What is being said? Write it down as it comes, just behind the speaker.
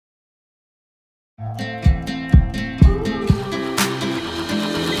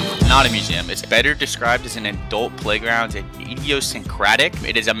Not a museum. It's better described as an adult playground and idiosyncratic.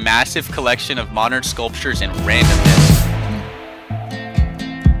 It is a massive collection of modern sculptures and randomness.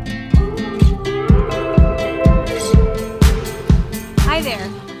 Hi there,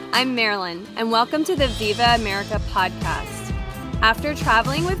 I'm Marilyn, and welcome to the Viva America podcast. After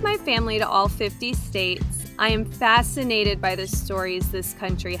traveling with my family to all 50 states, I am fascinated by the stories this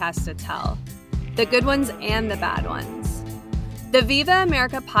country has to tell, the good ones and the bad ones. The Viva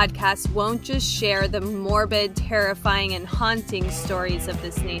America podcast won't just share the morbid, terrifying, and haunting stories of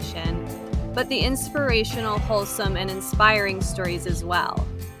this nation, but the inspirational, wholesome, and inspiring stories as well.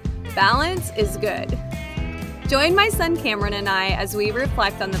 Balance is good. Join my son Cameron and I as we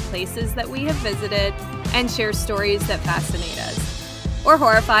reflect on the places that we have visited and share stories that fascinate us, or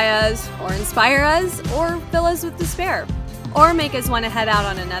horrify us, or inspire us, or fill us with despair, or make us want to head out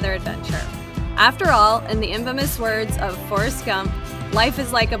on another adventure. After all, in the infamous words of Forrest Gump, life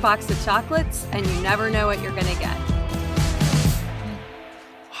is like a box of chocolates and you never know what you're going to get.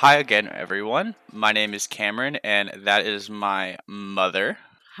 Hi again, everyone. My name is Cameron, and that is my mother.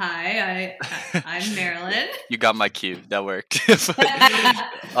 Hi, I'm Marilyn. You got my cue. That worked.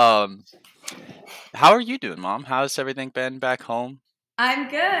 How are you doing, Mom? How's everything been back home? I'm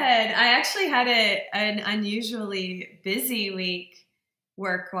good. I actually had an unusually busy week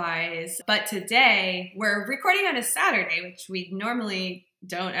work-wise, but today we're recording on a Saturday, which we normally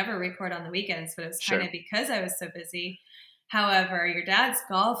don't ever record on the weekends, but it was kind of because I was so busy. However, your dad's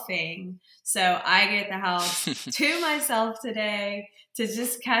golfing, so I get the house to myself today to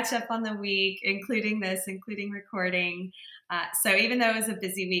just catch up on the week, including recording. So even though it was a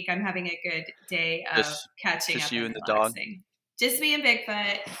busy week, I'm having a good day of catching up. Just you and the dog? Just me and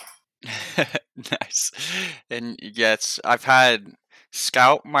Bigfoot. Nice. And yes, I've had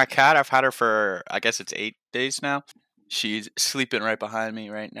Scout, my cat. I've had her for, I guess it's 8 days now. She's sleeping right behind me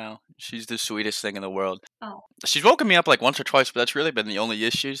right now. She's the sweetest thing in the world. Oh. She's woken me up like once or twice, but that's really been the only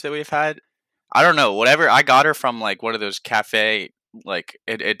issues that we've had. I don't know, whatever. I got her from like one of those cafe, like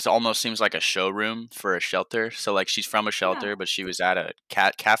it almost seems like a showroom for a shelter. So like she's from a shelter, but she was at a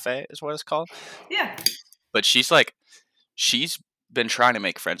cat cafe is what it's called. Yeah. But she's been trying to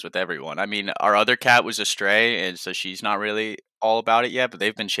make friends with everyone. I mean, our other cat was a stray, and so she's not really all about it yet, but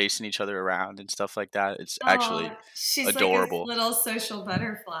they've been chasing each other around and stuff like that. It's actually she's adorable. Like a little social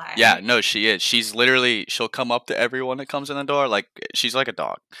butterfly. Yeah, no, she is. She'll come up to everyone that comes in the door. Like, she's like a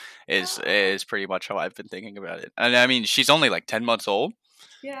dog is pretty much how I've been thinking about it. And I mean, she's only like 10 months old.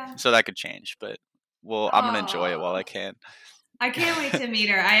 Yeah. So that could change, but I'm going to enjoy it while I can. I can't wait to meet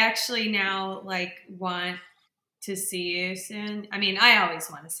her. I actually now like want to see you soon. I mean, I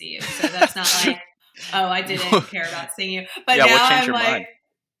always want to see you, so that's not like, oh, I didn't care about seeing you. But yeah, now I'm like,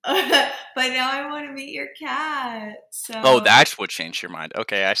 but now I want to meet your cat. So. Oh, that's what changed your mind.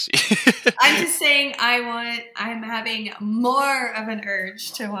 Okay, I see. I'm just saying I'm having more of an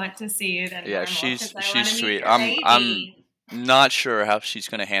urge to want to see you than normal. Yeah, she's sweet. I'm not sure how she's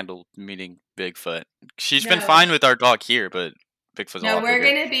going to handle meeting Bigfoot. She's been fine with our dog here, but Bigfoot's no, we're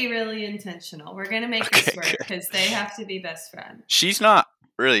going to be really intentional. We're going to make this work because they have to be best friends. She's not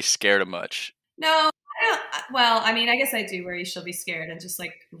really scared of much. No, I don't. Well, I mean, I guess I do worry she'll be scared and just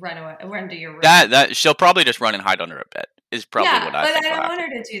like run to your room. That she'll probably just run and hide under a bed is probably what I think. But I don't want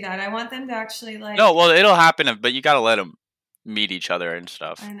her to do that. I want them to actually like. No, well, it'll happen, but you got to let them meet each other and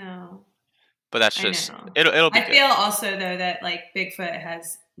stuff. I know. But that's just it'll be. I feel also though that like Bigfoot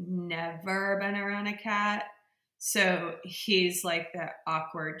has never been around a cat. So he's like that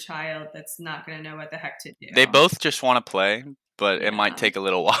awkward child that's not going to know what the heck to do. They both just want to play, but it might take a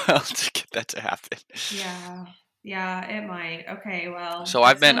little while to get that to happen. Yeah, it might. Okay, well. So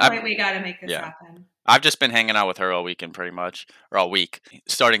we got to make this happen. I've just been hanging out with her all weekend pretty much, or all week,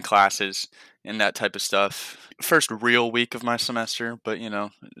 starting classes and that type of stuff. First real week of my semester, but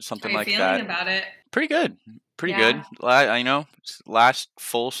something like that. How are you feeling about it? Pretty good. Pretty good. I know, last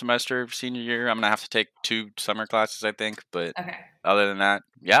full semester of senior year, I'm going to have to take 2 summer classes, I think. But other than that,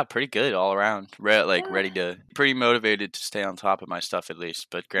 yeah, pretty good all around. Ready to, pretty motivated to stay on top of my stuff at least.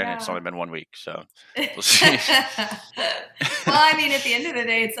 But granted, it's only been 1 week, so we'll see. Well, I mean, at the end of the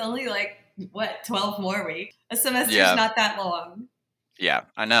day, it's only like, 12 more weeks? A semester's not that long. Yeah,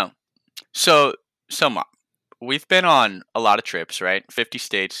 I know. So Mom, we've been on a lot of trips, right? 50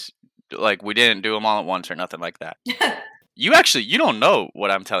 states. Like, we didn't do them all at once or nothing like that. You don't know what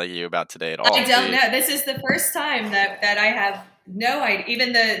I'm telling you about today at all. I don't know. This is the first time that I have no idea.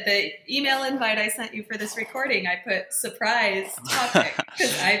 Even the email invite I sent you for this recording, I put surprise topic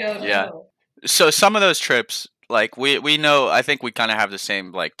because I don't know. So some of those trips, Like we know, I think we kind of have the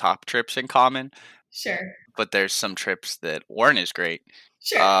same like top trips in common, Sure. but there's some trips that weren't as great.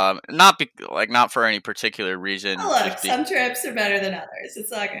 Sure. Not for any particular reason, Oh, look, some trips are better than others.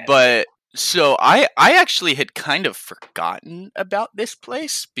 It's all good. but so I actually had kind of forgotten about this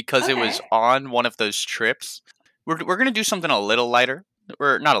place because it was Okay. on one of those trips. We're gonna do something a little lighter.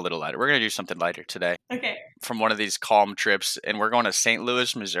 We're not a little lighter. We're gonna do something lighter today Okay. from one of these calm trips, and we're going to St.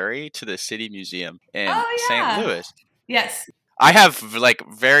 Louis, Missouri, to the City Museum in Oh, St. yeah. Louis. Yes. I have like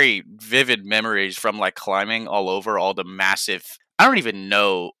very vivid memories from like climbing all over all the massive. I don't even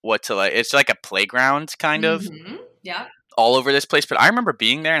know what to like. It's like a playground kind of Yeah. all over this place, but I remember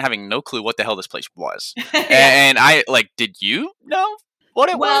being there and having no clue what the hell this place was. Yeah. And I like, did you know what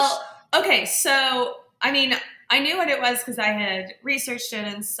it was? Well, okay, so I mean, I knew what it was because I had researched it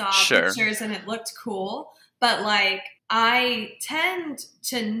and saw Sure. pictures and it looked cool. But like, I tend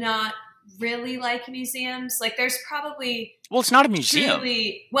to not really like museums. Like, there's probably Well, it's not a museum.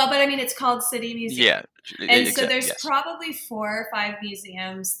 truly well, but I mean, it's called City Museum. Yeah. And so there's yes. probably 4 or 5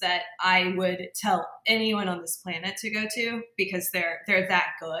 museums that I would tell anyone on this planet to go to because they're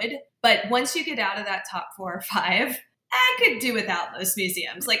that good. But once you get out of that top 4 or 5, I could do without those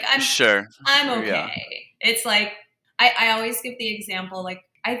museums. Like I'm okay. Yeah. It's like I always give the example. Like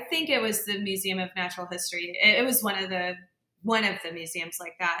I think it was the Museum of Natural History. It was one of the museums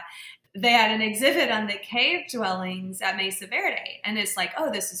like that. They had an exhibit on the cave dwellings at Mesa Verde. And it's like, oh,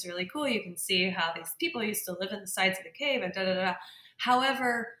 this is really cool. You can see how these people used to live in the sides of the cave and da da da.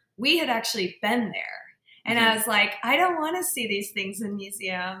 However, we had actually been there. And I was like, I don't want to see these things in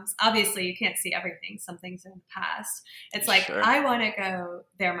museums. Obviously, you can't see everything. Some things in the past. It's like, I want to go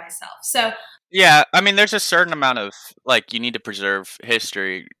there myself. So, yeah, I mean, there's a certain amount of, like, you need to preserve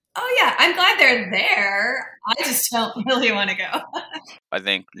history. Oh, yeah, I'm glad they're there. I just don't really want to go. I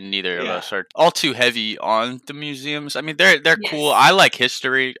think neither of us are all too heavy on the museums. I mean, they're Yes. cool. I like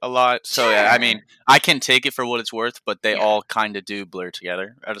history a lot. So, Sure. yeah, I mean, I can take it for what it's worth, but they all kind of do blur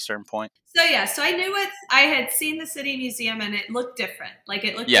together at a certain point. So, yeah, so I knew I had seen the City Museum and it looked different. Like,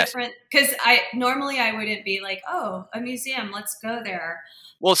 it looked different because normally I wouldn't be like, oh, a museum, let's go there.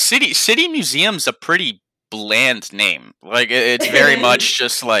 Well, City Museum's a pretty bland name. Like it's very much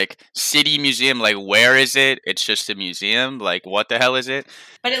just like City Museum. Like where is it? It's just a museum. Like what the hell is it?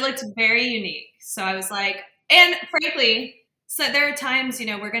 But it looked very unique. So I was like, and frankly, so there are times,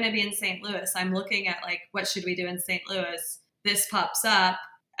 we're going to be in St. Louis. I'm looking at like, what should we do in St. Louis? This pops up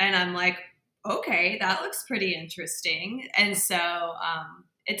and I'm like, okay, that looks pretty interesting. And so,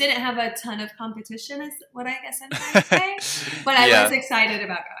 it didn't have a ton of competition is what I guess I'm trying to say, but I was excited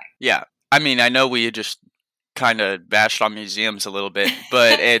about going. Yeah. I mean, I know we just kind of bashed on museums a little bit,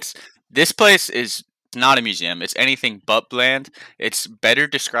 but this place is not a museum. It's anything but bland. It's better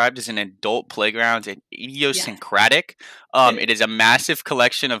described as an adult playground and idiosyncratic. It is a massive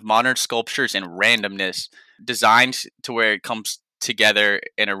collection of modern sculptures and randomness designed to where it comes together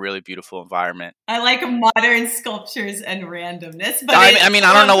in a really beautiful environment. I like modern sculptures and randomness, but I mean,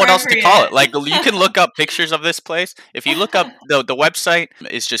 I don't know what else to call it. Like you can look up pictures of this place. If you look up the website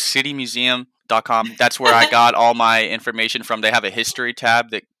is just citymuseum.com. That's where I got all my information from. They have a history tab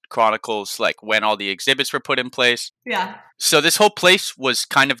that chronicles like when all the exhibits were put in place. Yeah. So this whole place was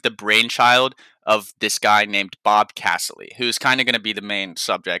kind of the brainchild of this guy named Bob Castley, who's kind of going to be the main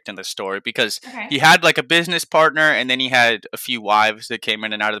subject in the story because he had like a business partner and then he had a few wives that came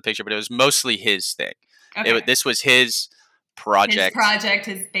in and out of the picture, but it was mostly his thing. This was his project.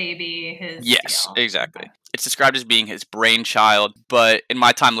 His baby, his deal. Exactly. It's described as being his brainchild, but in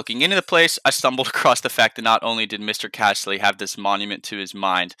my time looking into the place, I stumbled across the fact that not only did Mr. Castley have this monument to his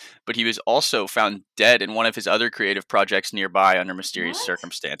mind, but he was also found dead in one of his other creative projects nearby under mysterious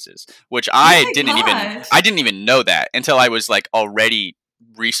circumstances, which I didn't even know that until I was like already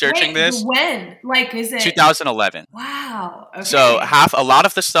researching this. When? Like, is it 2011? Wow. Okay. So a lot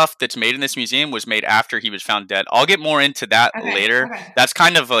of the stuff that's made in this museum was made after he was found dead. I'll get more into that later. That's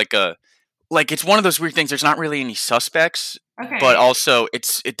kind of like it's one of those weird things. There's not really any suspects, but also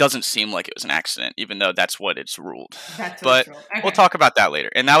it doesn't seem like it was an accident, even though that's what it's ruled. But we'll talk about that later.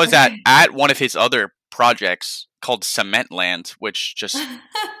 And that was at one of his other projects called Cement Land, which just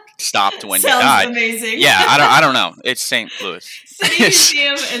stopped when he died. Amazing. Yeah, I don't know. It's St. Louis. City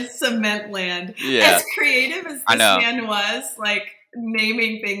Museum and Cement Land. Yeah. As creative as this man was, like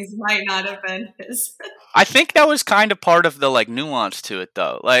naming things might not have been his. I think that was kind of part of the like nuance to it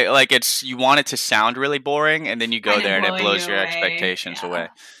though. Like it's you want it to sound really boring and then you go there and it blows your expectations away.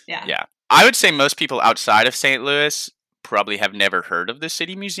 Yeah. I would say most people outside of St. Louis probably have never heard of the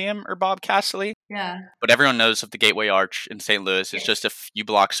City Museum or Bob Castley. Yeah. But everyone knows of the Gateway Arch in St. Louis. It's just a few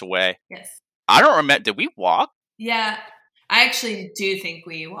blocks away. Yes. I don't remember. Did we walk Yeah. I actually do think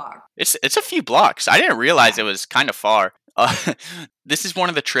we walked. It's a few blocks. I didn't realize Yeah. it was kind of far. Uh, this is one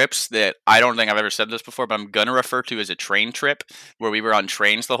of the trips that I don't think I've ever said this before, but I'm gonna refer to as a train trip, where we were on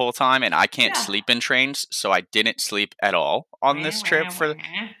trains the whole time, and I can't Yeah. sleep in trains, so I didn't sleep at all on Wah, this trip wah, for.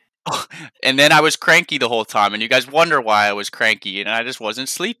 wah. And then I was cranky the whole time, and you guys wonder why I was cranky, and I just wasn't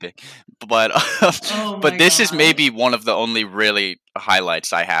sleeping. But Oh but my this is gosh. maybe one of the only really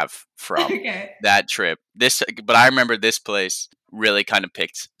highlights I have from Okay. that trip. But I remember this place really kind of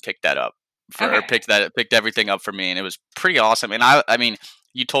picked that up for or Okay. picked everything up for me, and it was pretty awesome. And I mean,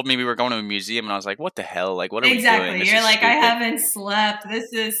 you told me we were going to a museum, and I was like, what the hell? Like, what are we doing? Exactly. This You're is like, I stupid. haven't slept.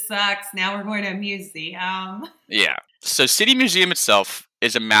 This is sucks. Now we're going to a museum. Yeah. So City Museum itself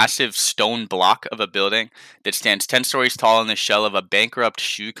is a massive stone block of a building that stands 10 stories tall in the shell of a bankrupt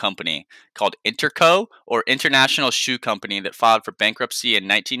shoe company called Interco, or International Shoe Company, that filed for bankruptcy in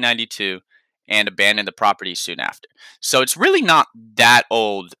 1992 and abandoned the property soon after. So it's really not that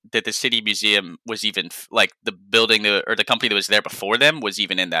old that the City Museum was even like the building or the company that was there before them was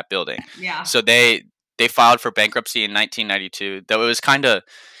even in that building. Yeah. So they filed for bankruptcy in 1992. Though it was kind of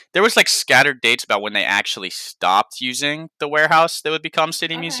there was like scattered dates about when they actually stopped using the warehouse that would become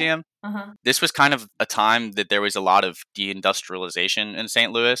City Okay. Museum. Uh-huh. This was kind of a time that there was a lot of deindustrialization in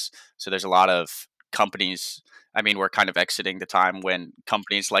St. Louis. So there's a lot of companies. I mean, we're kind of exiting the time when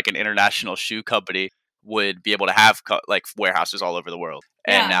companies like an international shoe company would be able to have like warehouses all over the world.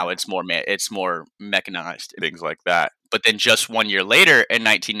 And Yeah. now it's more mechanized and things like that. But then just 1 year later, in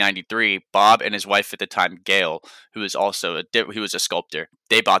 1993, Bob and his wife at the time, Gail, who was also who was a sculptor,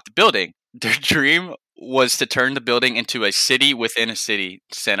 they bought the building. Their dream was to turn the building into a city within a city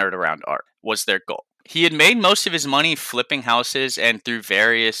centered around art. Was their goal. He had made most of his money flipping houses and through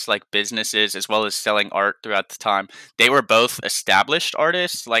various like businesses as well as selling art throughout the time. They were both established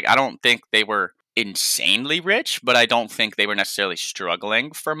artists. Like I don't think they were insanely rich, but I don't think they were necessarily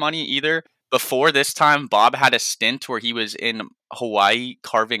struggling for money either. Before this time, Bob had a stint where he was in Hawaii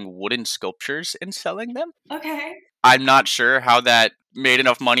carving wooden sculptures and selling them. Okay. I'm not sure how that made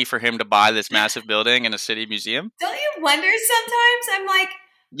enough money for him to buy this massive building in a city museum. Don't you wonder sometimes? I'm like,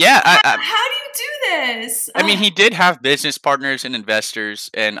 Yeah, how do you do this? I mean, he did have business partners and investors,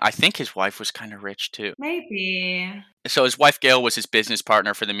 and I think his wife was kind of rich too. Maybe. So his wife Gail was his business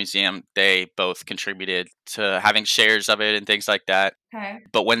partner for the museum. They both contributed to having shares of it and things like that. Okay.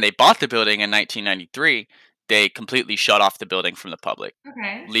 But when they bought the building in 1993, they completely shut off the building from the public,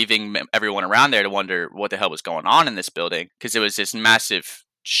 Okay. leaving everyone around there to wonder what the hell was going on in this building because it was this massive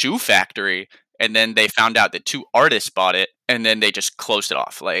shoe factory. And then they found out that two artists bought it, and then they just closed it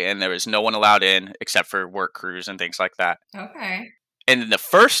off. Like, and there was no one allowed in except for work crews and things like that. Okay. And then the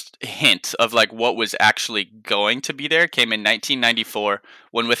first hint of like what was actually going to be there came in 1994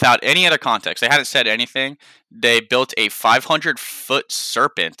 when, without any other context, they hadn't said anything. They built a 500-foot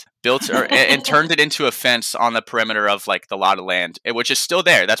serpent, and turned it into a fence on the perimeter of like the lot of land, which is still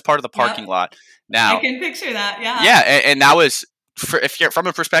there. That's part of the parking Yep. lot I now. can picture that. Yeah. Yeah, and that was. If you're from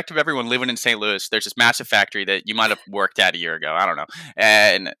a perspective of everyone living in St. Louis, there's this massive factory that you might have worked at a year ago. I don't know.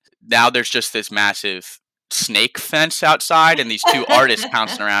 And now there's just this massive snake fence outside and these two artists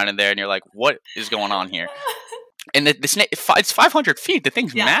pouncing around in there. And you're like, what is going on here? And the snake, it's 500 feet. The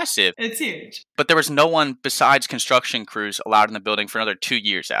thing's Yeah. massive. It's huge. But there was no one besides construction crews allowed in the building for another 2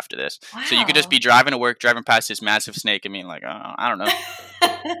 years after this. Wow. So you could just be driving to work, driving past this massive snake and being like, oh, I don't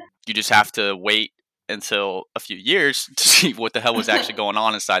know. You just have to wait until a few years to see what the hell was actually going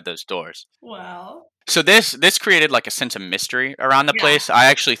on inside those doors. Wow. So this created like a sense of mystery around the Yeah. place.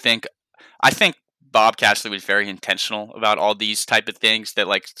 I think Bob Castley was very intentional about all these type of things that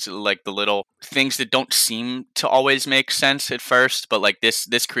like the little things that don't seem to always make sense at first, but like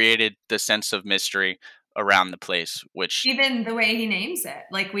this created the sense of mystery around the place, which even the way he names it,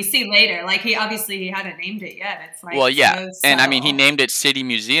 like we see later, like he hadn't named it yet. It's like, well, yeah, so and I mean he subtle. named it City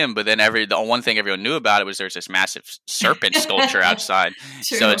Museum, but then the one thing everyone knew about it was there's this massive serpent sculpture outside.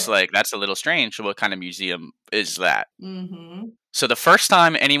 True. So it's like that's a little strange. What kind of museum is that? Mm-hmm. So the first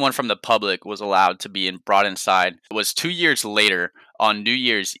time anyone from the public was allowed to be brought inside was 2 years later on New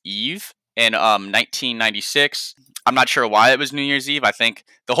Year's Eve in 1996. I'm not sure why it was New Year's Eve. I think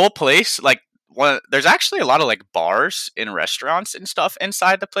the whole place, like, there's actually a lot of like bars and restaurants and stuff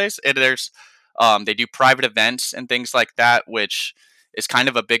inside the place. And there's they do private events and things like that, which is kind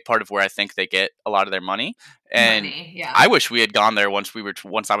of a big part of where I think they get a lot of their money. And Yeah. I wish we had gone there once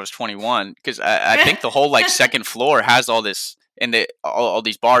I was 21, because I think the whole like second floor has all this and all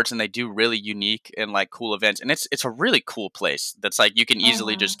these bars, and they do really unique and like cool events, and it's a really cool place that's like you can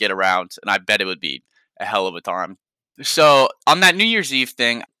easily just get around, and I bet it would be a hell of a time. So on that New Year's Eve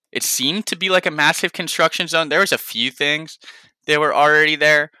thing, It seemed to be like a massive construction zone. There was a few things that were already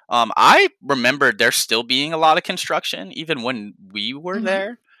there. I remembered there still being a lot of construction even when we were Mm-hmm.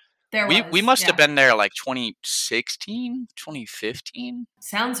 there. There We was, must have yeah. been there like 2016, 2015.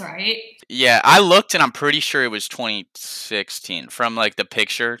 Sounds right. Yeah, I looked and I'm pretty sure it was 2016 from like the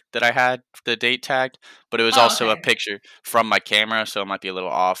picture that I had the date tagged, but it was Oh, also a okay. picture from my camera, so it might be a little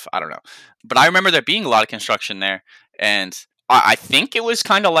off. I don't know. But I remember there being a lot of construction there, and I think it was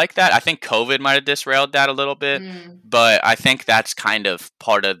kind of like that. I think COVID might have disrailed that a little bit, Mm. but I think that's kind of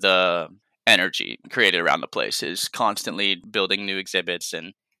part of the energy created around the place is constantly building new exhibits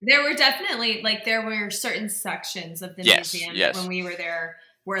and There were definitely, like, there were certain sections of the yes, museum that when yes. we were there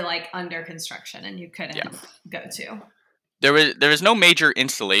were like under construction and you Yeah. couldn't go to. There was no major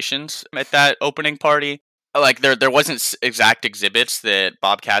installations at that opening party. Like there wasn't exact exhibits that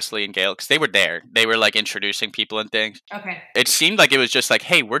Bob Castley and Gail because they were there. They were like introducing people and things. Okay. It seemed like it was just like,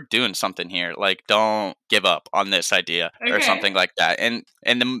 hey, we're doing something here. Like, don't give up on this idea or Okay. something like that. And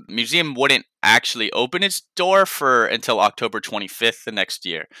the museum wouldn't actually open its door for until October 25th the next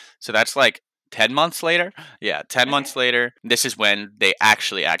year. So that's like 10 months later. Yeah, 10 Okay. months later. This is when they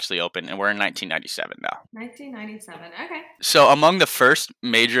actually open, and we're in 1997 now. 1997. Okay. So among the first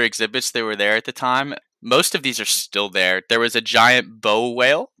major exhibits that were there at the time, most of these are still there. There was a giant bow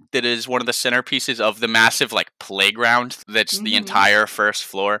whale that is one of the centerpieces of the massive like playground that's the Mm-hmm. entire first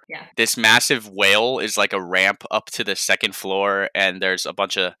floor. Yeah. This massive whale is like a ramp up to the second floor and there's a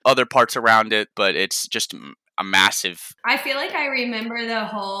bunch of other parts around it, but it's just a massive. I feel like I remember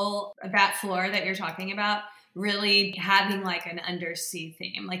that floor that you're talking about really having like an undersea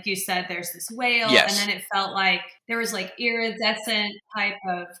theme. Like you said, there's this whale, and Yes. then it felt like there was like iridescent type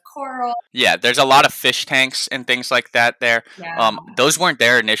of coral. Yeah, there's a lot of fish tanks and things like that there. Yeah. Those weren't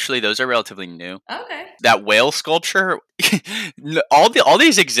there initially. Those are relatively new. Okay. That whale sculpture, all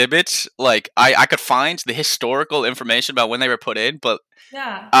these exhibits, like I could find the historical information about when they were put in, but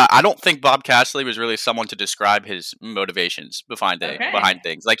Yeah. I don't think Bob Castley was really someone to describe his motivations Okay. behind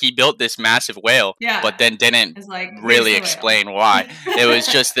things. Like he built this massive whale, Yeah. but then didn't It's like, here's really the whale. explain why. It was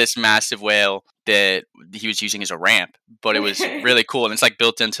just this massive whale that he was using as a ramp, but it was Okay. really cool. And it's like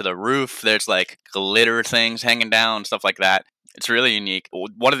built into the roof. There's like glitter things hanging down, stuff like that. It's really unique.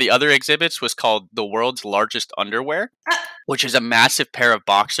 One of the other exhibits was called The World's Largest Underwear, which is a massive pair of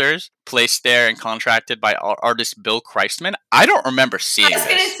boxers placed there and contracted by artist Bill Christman. I don't remember seeing I was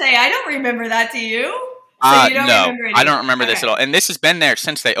going to this. say, I don't remember that. Do you? So you don't No, remember it I don't either. remember this Okay. at all. And this has been there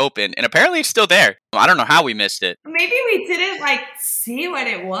since they opened, and apparently it's still there. I don't know how we missed it. Maybe we didn't like see what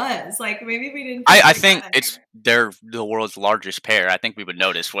it was. Like maybe we didn't. I think they're the world's largest pair. I think we would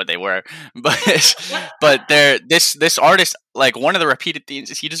notice what they were, but this artist, like one of the repeated themes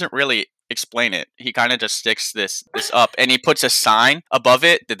is he doesn't really explain it. He kind of just sticks this up and he puts a sign above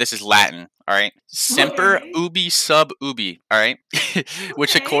it that this is Latin. All right, semper Okay. ubi sub ubi. All right,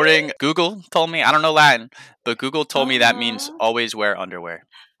 which Okay. according Google told me, I don't know Latin, but Google told me that means Uh-huh. always wear underwear.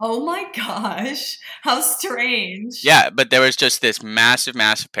 Oh my gosh, how strange. Yeah, but there was just this massive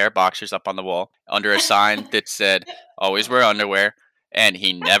pair of boxers up on the wall under a sign that said always wear underwear, and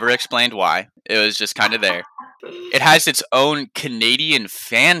he never explained why. It was just kind of there. It has its own Canadian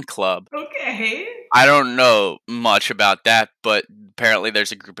fan club. Okay. I don't know much about that, but apparently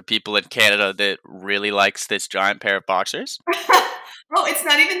there's a group of people in Canada that really likes this giant pair of boxers. Oh, it's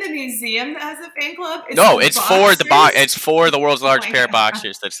not even the museum that has a fan club. It's No, the it's for boxers? it's for the world's largest my pair of God.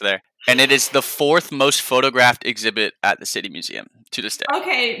 boxers that's there. And it is the fourth most photographed exhibit at the City Museum to this day.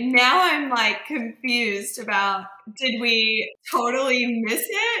 Okay, now I'm like confused about, did we totally miss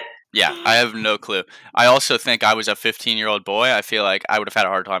it? Yeah, I have no clue. I also think I was a 15-year-old boy. I feel like I would have had a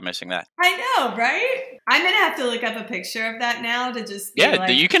hard time missing that. I know, right? I'm gonna have to look up a picture of that now to just be Yeah,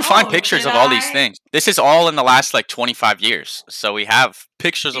 like, you can find oh, pictures did of all these I? things. This is all in the last like 25 years. So we have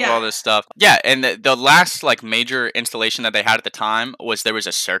pictures of Yeah. all this stuff. Yeah, and the last like major installation that they had at the time was there was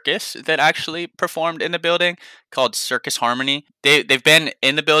a circus that actually performed in the building called Circus Harmony. They've been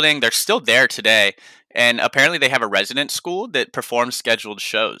in the building. They're still there today. And apparently they have a resident school that performs scheduled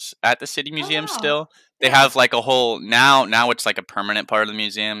shows at the City Museum wow. still. They Yeah. have like a whole now it's like a permanent part of the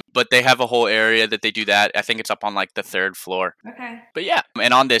museum, but they have a whole area that they do that. I think it's up on like the third floor. Okay. But yeah,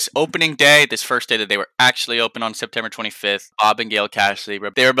 and on this opening day, this first day that they were actually open on September 25th, Bob and Gail Cashley,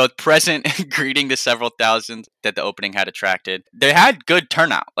 they were both present greeting the several thousands that the opening had attracted. They had good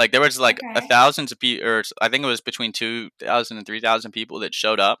turnout. Like there was like Okay. thousands of people, or I think it was between 2,000 and 3,000 people that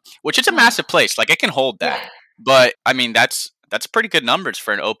showed up, which is a Huh. massive place. Like it can hold that. Yeah. But I mean, that's pretty good numbers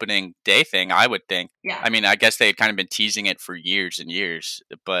for an opening day thing, I would think. Yeah. I mean, I guess they had kind of been teasing it for years and years,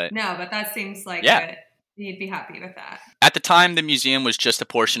 but No, but that seems like Yeah. it. You'd be happy with that. At the time, the museum was just a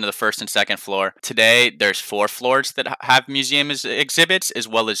portion of the first and second floor. Today, there's 4 floors that have museum exhibits, as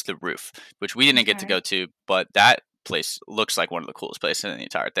well as the roof, which we didn't get to go Okay. to, but that place looks like one of the coolest places in the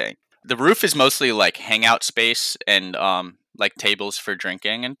entire thing. The roof is mostly like hangout space and like tables for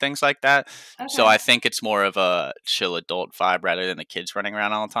drinking and things like that. So Okay. I think it's more of a chill adult vibe rather than the kids running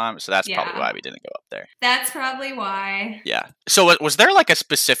around all the time. So that's probably Yeah. why we didn't go up there. That's probably why. Yeah. So was there like a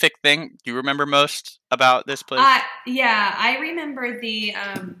specific thing you remember most about this place? Yeah, I remember the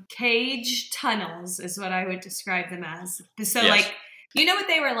cage tunnels is what I would describe them as. So Yes. like, you know what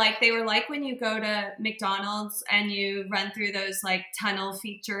they were like? They were like when you go to McDonald's and you run through those like tunnel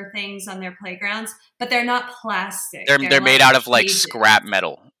feature things on their playgrounds, but they're not plastic. They're They're made like out of like cages. scrap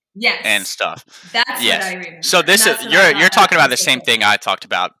metal and Yes, stuff. that's what I Yes. remember, So and this is that's what I you're thought that talking about the place looked same thing I talked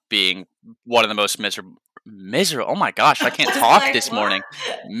about being one of the most miserable. Oh my gosh, I like. can't I was talk like, this what? morning.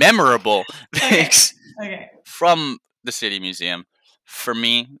 Memorable Okay, things okay, from the city museum. For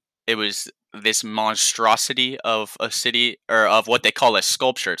me, it was this monstrosity of a city or of what they call a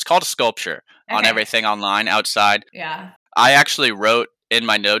sculpture. It's called a sculpture on okay, everything online outside. yeah, I actually wrote in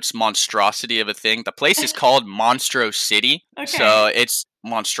my notes monstrosity of a thing. The place is called Monstro City. So okay, it's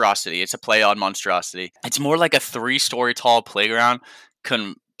monstrosity. It's a play on monstrosity. It's more like a 3-story tall playground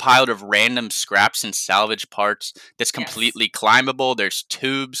compiled of random scraps and salvage parts that's yes, completely climbable. There's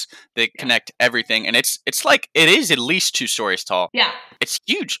tubes that yeah, connect everything. And it's like it is at least 2 stories tall. yeah. It's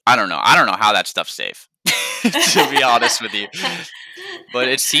huge. I don't know. I don't know how that stuff's safe. To be honest with you. But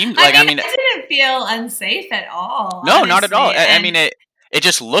it seemed I like I mean, mean I didn't feel unsafe at all, no, not at all. honestly. I And mean it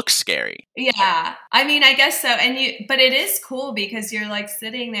just looks scary. yeah, I mean, I guess so. And but it is cool because you're like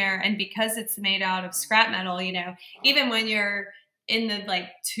sitting there, and because it's made out of scrap metal, even when you're in the like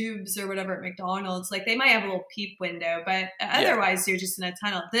tubes or whatever at McDonald's, like they might have a little peep window, but Yeah. otherwise you're just in a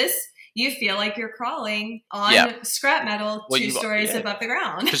tunnel. This, you feel like you're crawling Yeah. on scrap metal Well, 2 stories yeah, above the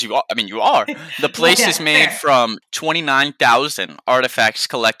ground. because you are. I mean, you are. The Well, place is yeah, made fair. from 29,000 artifacts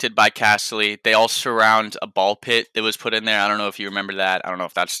collected by Castley. They all surround a ball pit that was put in there. I don't know if you remember that. I don't know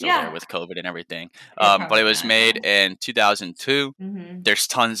if that's still there Yeah, with COVID and everything. But it probably was not. Yeah. made in 2002. Hmm. There's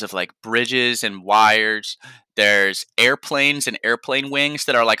tons of like bridges and wires. There's airplanes and airplane wings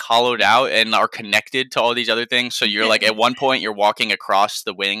that are like hollowed out and are connected to all these other things. So you're like at one point you're walking across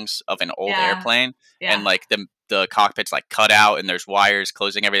the wings of an old Yeah, airplane and yeah, like the cockpit's like cut out and there's wires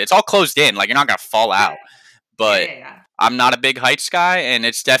closing everything. It's all closed in, like you're not gonna fall yeah, out. yeah, But I'm not a big heights guy, and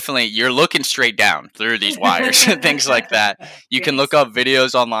it's definitely you're looking straight down through these wires and things like that. yeah. You can look Yes. up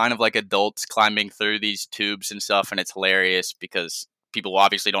videos online of like adults climbing through these tubes and stuff, and it's hilarious because people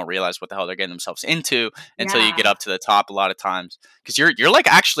obviously don't realize what the hell they're getting themselves into until you get Yeah. up to the top a lot of times because you're like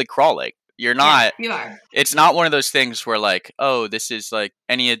actually crawling. You're Yeah, not you are. it's not one of those things where like, oh, this is like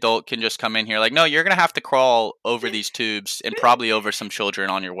any adult can just come in here. Like, no, you're gonna have to crawl over these tubes and probably over some children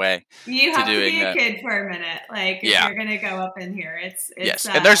on your way You to have to doing be a that. kid for a minute. Like if Yeah. you're gonna go up in here, it's Yes,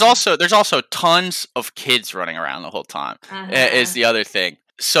 and there's also tons of kids running around the whole time. Is uh-huh. the other thing.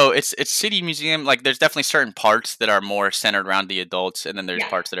 So it's city museum. Like there's definitely certain parts that are more centered around the adults, and then there's Yeah,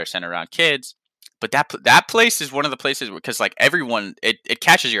 parts that are centered around kids. But that place is one of the places because like everyone it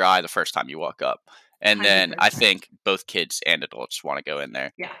catches your eye the first time you walk up, and then I 100%. think both kids and adults want to go in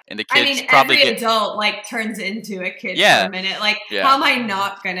there, Yeah. and the I kids mean, probably every get adult like turns into a kid for yeah a minute. Like, yeah how am I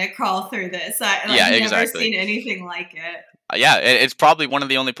not gonna crawl through this? I've yeah never exactly. seen anything like it. Yeah, it's probably one of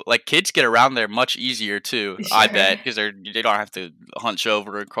the only like kids get around there much easier too. I Sure. bet because they don't have to hunch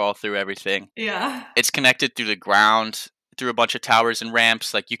over and crawl through everything. Yeah. It's connected through the ground through a bunch of towers and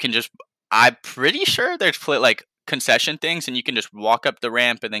ramps. Like you can just, I'm pretty sure there's like concession things, and you can just walk up the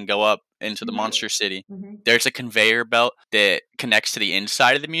ramp and then go up into the Hmm. monster city. Hmm. There's a conveyor belt that connects to the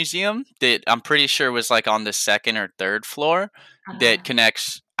inside of the museum that I'm pretty sure was like on the second or third floor that Uh-huh.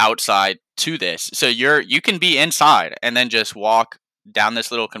 connects outside to this. So you can be inside and then just walk down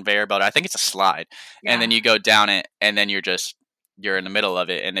this little conveyor belt. I think it's a slide. And then Yeah. you go down it and then you're in the middle of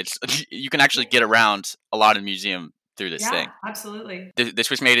it and it's you can actually get around a lot of the museum through this Yeah, thing. absolutely. This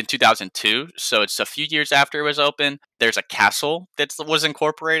was made in 2002, so it's a few years after it was open. There's a castle that was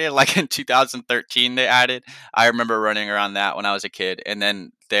incorporated, like in 2013 they added. I remember running around that when I was a kid. And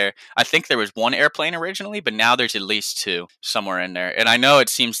then I think there was one airplane originally, but now there's at least 2 somewhere in there. And I know it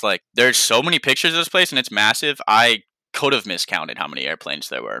seems like there's so many pictures of this place and it's massive. I could have miscounted how many airplanes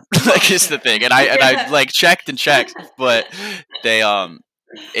there were. Oh, Like is the sure. thing. And I like checked and checked, but they I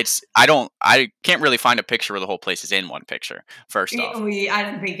can't really find a picture where the whole place is in one picture, first off. I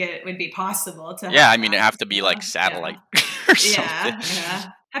don't think it would be possible to Yeah, have I mean, it'd that. have to be like Yeah. satellite or something. Yeah. Yeah.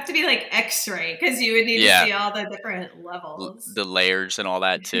 Have to be like X-ray because you would need to Yeah, see all the different levels. the layers and all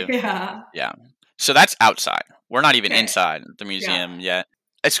that too. Yeah. Yeah. So that's outside. We're not even Okay. inside the Yeah. museum yet.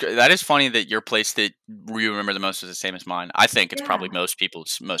 That is funny that your place that you remember the most is the same as mine. I think it's Yeah. probably most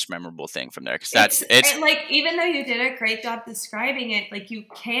people's most memorable thing from there because It's it's and, like, even though you did a great job describing it, like, you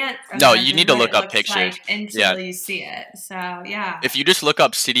can't no, you imagine need to what look it up looks like pictures. Yeah, until you see it. So, yeah. if you just look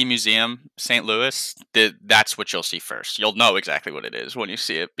up City Museum St. Louis, that's what you'll see first. You'll know exactly what it is when you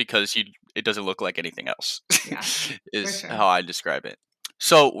see it because it doesn't look like anything else. Yeah, for Is sure. how I describe it.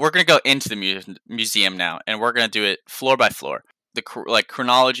 So we're gonna go into the museum now, and we're gonna do it floor by floor. The like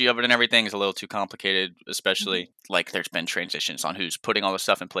chronology of it and everything is a little too complicated, Mhm. especially like there's been transitions on who's putting all the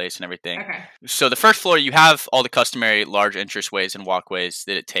stuff in place and everything. Okay. So the first floor, you have all the customary large entranceways and walkways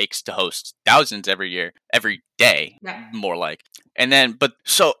that it takes to host thousands every year, every day, Yeah. more like. And then, but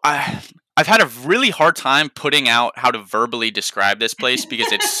so I've had a really hard time putting out how to verbally describe this place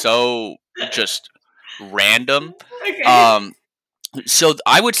because it's so just random. Okay. Um, so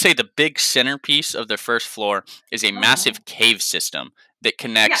I would say the big centerpiece of the first floor is a Uh-huh. massive cave system that Yeah,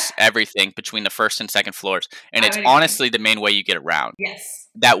 connects everything between the first and second floors, and I it's would agree. honestly the main way you get around. Yes.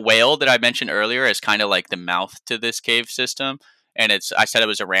 That whale that I mentioned earlier is kind of like the mouth to this cave system. And I said it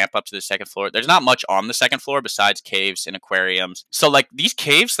was a ramp up to the second floor. There's not much on the second floor besides caves and aquariums. So like these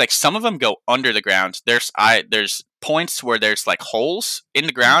caves, like some of them go under the ground. There's points where there's like holes in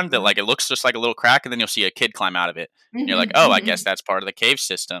the ground that Mhm. like it looks just like a little crack, and then you'll see a kid climb out of it. And you're like, Mhm, oh, I guess mhm. that's part of the cave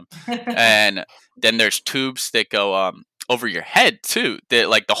system. And then there's tubes that go over your head too. That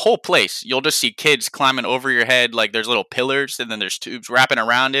like the whole place, you'll just see kids climbing over your head. Like there's little pillars, and then there's tubes wrapping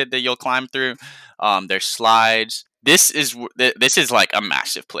around it that you'll climb through. There's slides. This is like a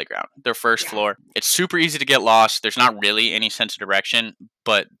massive playground. Their first Yeah, floor. It's super easy to get lost. There's not really any sense of direction,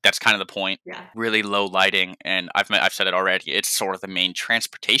 but that's kind of the point. yeah. Really low lighting, and I've said it already. It's sort of the main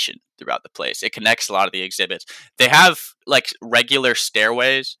transportation throughout the place. It connects a lot of the exhibits. They have like regular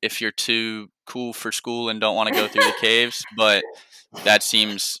stairways if you're too cool for school and don't want to go through the caves, but that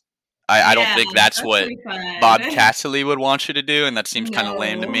seems I don't Yeah, think that's that's what pretty Bob fun. Cassidy would want you to do, and that seems kind of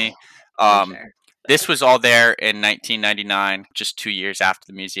lame to No, me. for Um, sure. this was all there in 1999, just 2 years after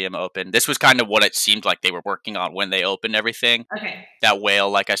the museum opened. This was kind of what it seemed like they were working on when they opened everything. Okay. That whale,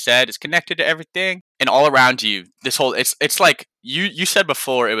 like I said, is connected to everything, and all around you, this whole it's like you said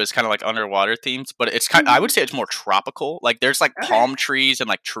before it was kind of like underwater themed, but it's kind. I would Mhm. say it's more tropical. Like there's like Okay. palm trees and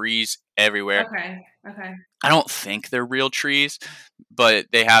like trees everywhere. Okay. Okay. I don't think they're real trees, but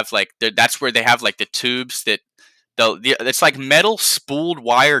they have like that's where they have like the tubes that the it's like metal spooled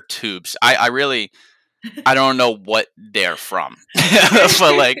wire tubes. I really I don't know what they're from,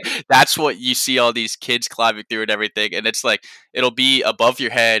 but like that's what you see all these kids climbing through and everything, and it's like it'll be above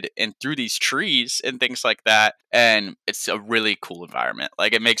your head and through these trees and things like that, and it's a really cool environment.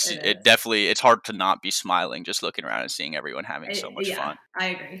 Like it makes It it is. definitely it's hard to not be smiling just looking around and seeing everyone having so much Yeah, fun. I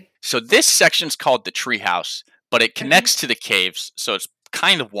agree. So this section's called the treehouse, but it Okay. connects to the caves, so it's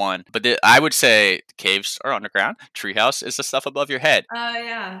kind of one. But I would say the caves are underground. Treehouse is the stuff above your head. Oh,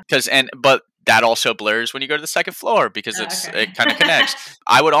 yeah. But that also blurs when you go to the second floor because Oh, it okay. kind of connects.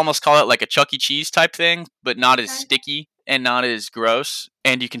 I would almost call it like a Chuck E. Cheese type thing, but not as Okay. sticky and not as gross,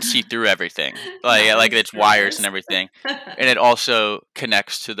 and you can see through everything, Not like as it's wires and gross. everything, and it also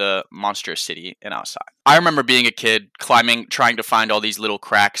connects to the monstrous city and outside. I remember being a kid climbing, trying to find all these little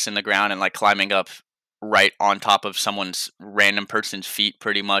cracks in the ground and like climbing up right on top of someone's random person's feet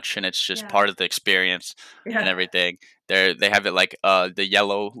pretty much, and it's just Yeah. part of the experience and Yeah. everything. They have it like the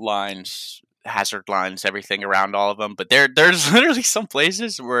yellow lines, hazard lines, everything around all of them. But there's literally some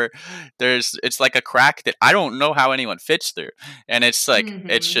places where it's like a crack that I don't know how anyone fits through, and it's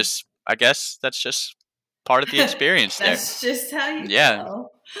Mhm. just I guess that's just part of the experience there. That's just how you Yeah,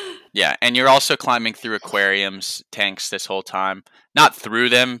 feel. yeah, and you're also climbing through aquariums, tanks this whole time. Not through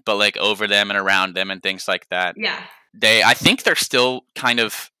them, but like over them and around them and things like that. Yeah. I think they're still kind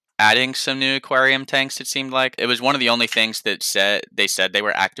of adding some new aquarium tanks. It seemed like it was one of the only things that said they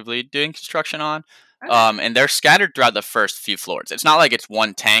were actively doing construction on. Okay. And they're scattered throughout the first few floors. It's not like it's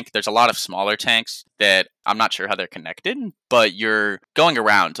one tank. There's a lot of smaller tanks that I'm not sure how they're connected, but you're going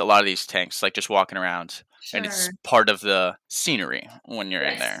around a lot of these tanks, like just walking around, and it's Sure. part of the scenery when you're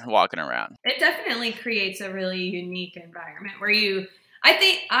in Yes. there walking around. It definitely creates a really unique environment where I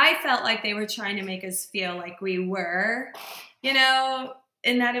think I felt like they were trying to make us feel like we were, you know,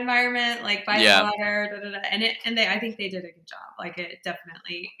 in that environment, like by the Yeah. water, da, da, da. I think they did a good job. Like it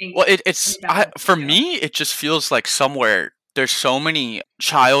definitely Well, for embellished you. me, it just feels like somewhere there's so many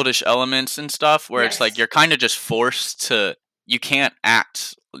childish elements and stuff where it's like Yes. you're kind of just forced to. You can't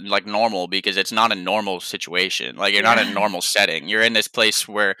act like normal because it's not a normal situation. Like you're not in a Yeah. normal setting. You're in this place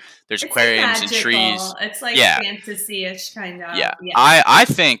where there's It's like aquariums and trees. magical. It's like Yeah, fantasy-ish kind yeah. of. Yeah. I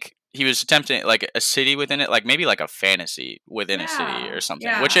think he was attempting like a city within it, like maybe like a fantasy within a city Yeah. or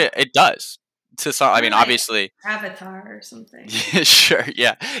something, which Yeah. it does. To some, I Or mean, like obviously, Avatar or something. sure,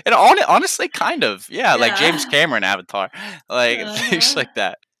 yeah, and honestly, kind of, yeah, like James Yeah. Cameron Avatar, like things Uh-huh. like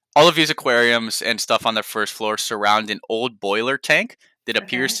that. All of these aquariums and stuff on the first floor surround an old boiler tank that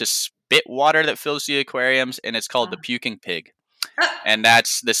appears Okay. to spit water that fills the aquariums, and it's called the Oh. puking pig. Ah. And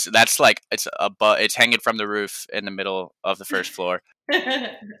that's like it's hanging from the roof in the middle of the first floor.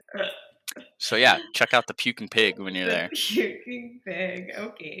 So yeah, check out the puking pig when you're The there. puking pig.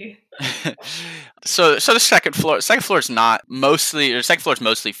 Okay. So the second floor is not mostly, or second floor is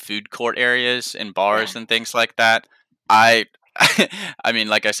mostly food court areas and Yeah. bars and things like that. I I mean,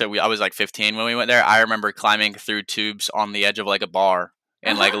 like I said, I was like 15 when we went there. I remember climbing through tubes on the edge of like a bar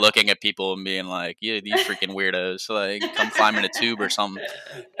and like Uh-huh. looking at people and being like, "Yeah, these freaking weirdos, like come climb in a tube or something."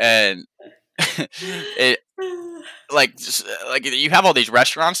 And it like you have all these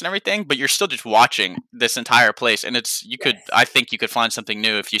restaurants and everything, but you're still just watching this entire place, and Yes. I think you could find something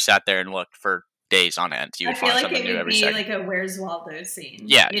new if you sat there and looked for days on end. You I would feel find like something it new would every be second. like a Where's Waldo scene.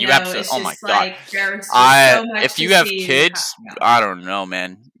 Yeah, You you know, absolutely. it's Oh my just god, like there's just so much if to you have see. kids, Yeah. I don't know,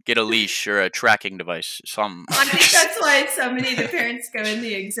 man. Get a leash or a tracking device, some. I think that's why so many of the parents go in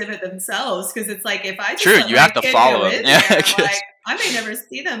the exhibit themselves, because it's like if I just True, let you my have to kid go follow them. in Yeah, there, like I may never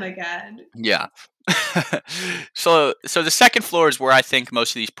see them again. yeah. So the second floor is where I think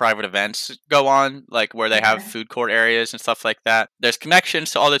most of these private events go on, like where they have Okay. food court areas and stuff like that. There's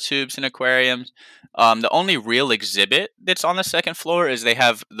connections to all the tubes and aquariums. The only real exhibit that's on the second floor is they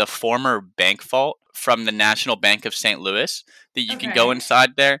have the former bank vault from the National Bank of St. Louis that you can go Okay.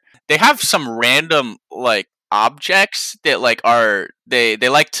 inside there. They have some random like objects that like are they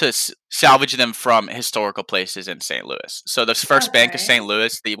like to salvage them from historical places in St. Louis. So the first Bank of St. Okay.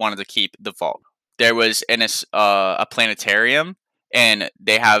 Louis, they wanted to keep the vault. There was a planetarium, and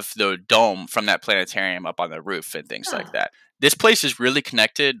they have the dome from that planetarium up on the roof and things like Huh. that. This place is really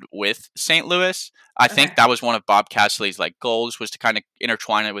connected with St. Louis. I think Okay. that was one of Bob Cassidy's like goals, was to kind of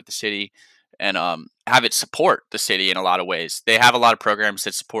intertwine it with the city and have it support the city in a lot of ways. They have a lot of programs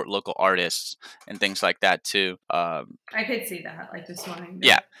that support local artists and things like that too. I could see that, like just wanting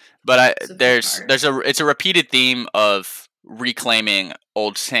Yeah, to but support art. it's a repeated theme of reclaiming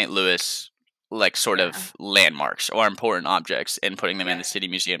old St. Louis like sort Yeah. of landmarks or important objects and putting them in the Yep. city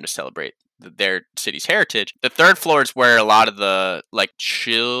museum to celebrate their city's heritage. The third floor is where a lot of the like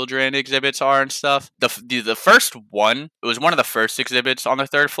children exhibits are and stuff. The first one, it was one of the first exhibits on the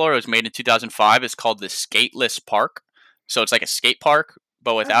third floor. It was made in 2005. It's called the Skateless Park. So it's like a skate park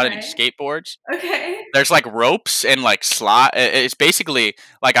but without any Okay. skateboards. Okay. There's like ropes and like slot. It's basically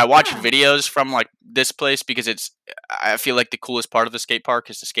like I watch Huh. videos from like this place because I feel like the coolest part of the skate park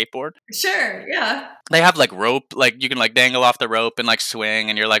is the skateboard. Sure. Yeah. They have like rope, like you can like dangle off the rope and like swing,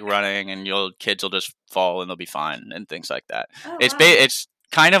 and you're like running, and your kids will just fall and they'll be fine and things like that. Oh wow. It's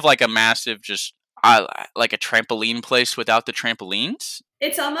kind of like a massive just like a trampoline place without the trampolines.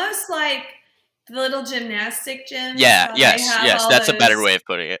 It's almost like the little gymnastic gyms, Yeah, how they yes, have yes, all that's a better those. way of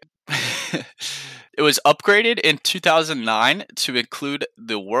putting it. It was upgraded in 2009 to include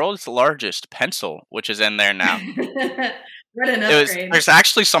the world's largest pencil, which is in there now. What an upgrade. There's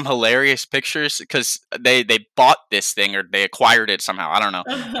actually some hilarious pictures because they bought this thing or they acquired it somehow. I don't know,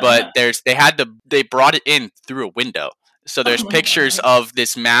 but they brought it in through a window. So Oh there's my pictures god. of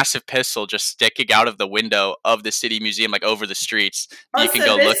this massive pistol just sticking out of the window of the city museum, like over the streets that Oh, you can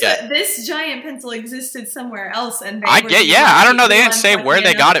so go look at. this giant pencil existed somewhere else, and they I would get, be yeah. I don't know. They the didn't ones say where lucky they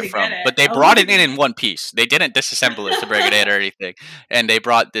enough got to it get from, it. but they Oh brought my it in one piece. They didn't disassemble it to bring it in or anything, and they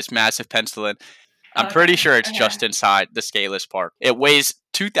brought this massive pencil in. I'm pretty Okay. sure it's Okay. just inside the Scaleless Park. It weighs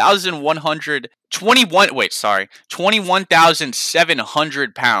 2,121. Wait, sorry,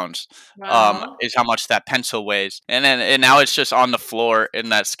 21,700 pounds. Wow. Is how much that pencil weighs, and now it's just on the floor in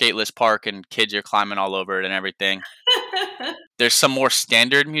that Scaleless Park, and kids are climbing all over it and everything. There's some more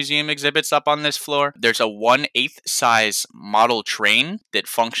standard museum exhibits up on this floor. There's a 1/8 size model train that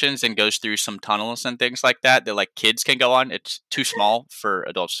functions and goes through some tunnels and things like that that like kids can go on. It's too small for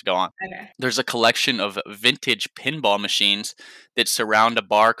adults to go on. Okay. There's a collection of vintage pinball machines that surround a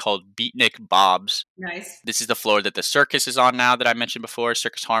bar called Beatnik Bob's. Nice. This is the floor that the circus is on now that I mentioned before,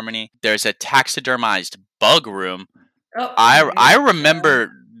 Circus Harmony. There's a taxidermized bug room. Oh, I nice.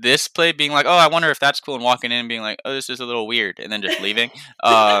 remember this play being like, "Oh, I wonder if that's cool," and walking in and being like, "Oh, this is a little weird," and then just leaving.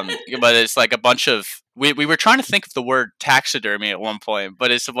 But it's like a bunch of we were trying to think of the word taxidermy at one point, but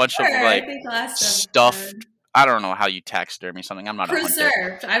it's a bunch of Sure. I like think last stuffed. episode. I don't know how you taxidermy something. I'm not a hunter. Preserved.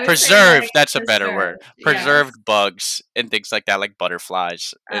 I would say like Preserved. That's a better word. preserved. Yes. Preserved bugs and things like that, like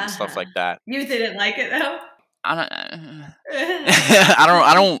butterflies and stuff Uh-huh. like that. You didn't like it though? I don't.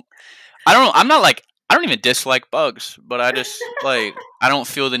 I don't. I'm not like I don't even dislike bugs, but I just like I don't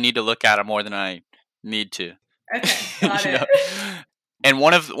feel the need to look at them more than I need to. Okay, got you know. it. And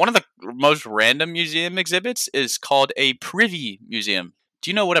one of the most random museum exhibits is called a privy museum. Do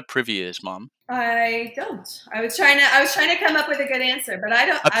you know what a privy is, Mom? I don't. I was trying to come up with a good answer, but I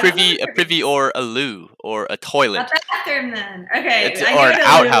don't know A what privy privy is. or a loo or a A toilet. bathroom then. Okay, It's I knew or an what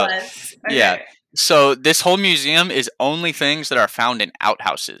a loo outhouse. was. Yeah. Okay. So this whole museum is only things that are found in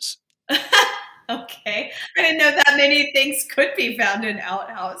outhouses. Okay. I didn't know that many things could be found in Yeah,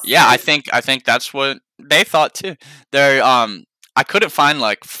 outhouses. I think that's what they thought too. There I couldn't find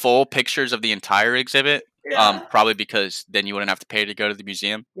like full pictures of the entire exhibit. Yeah. Probably because then you wouldn't have to pay to go to the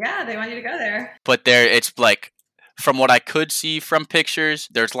museum. Yeah, they want you to go there. But there it's like from what I could see from pictures,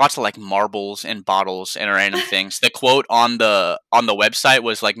 there's lots of like marbles and bottles and random things. The quote on the website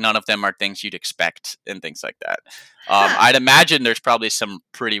was like none of them are things you'd expect and things like that. Huh. I'd imagine there's probably some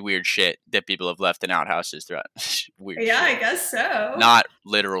pretty weird shit that people have left in outhouses throughout. Weird Yeah, shit, I guess so. not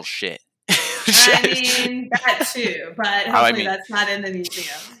literal shit. I mean, that too, but I hopefully mean, that's not in the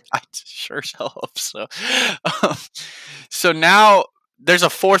museum. I sure as hell hope so. Um, so now there's a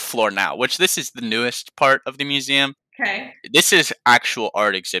fourth floor now, which this is the newest part of the museum. Okay. This is actual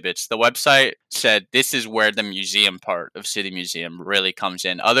art exhibits. The website said this is where the museum part of City Museum really comes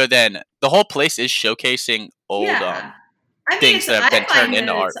in. Other than the whole place is showcasing old Yeah. I mean, things it's that have I been turned find that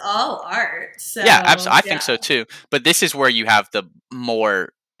into art. it's all art. Yeah, So, I think yeah. so too. But this is where you have the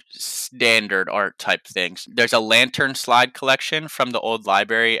more standard art type things. There's a lantern slide collection from the old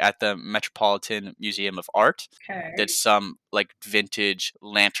library at the Metropolitan Museum of Art. Okay. That's some like vintage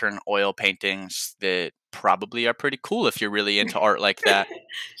lantern oil paintings that probably are pretty cool if you're really into art like that.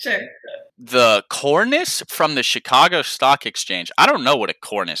 Sure. The cornice from the Chicago Stock Exchange. I don't know what a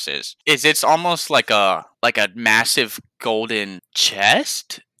cornice is. It's almost like a massive golden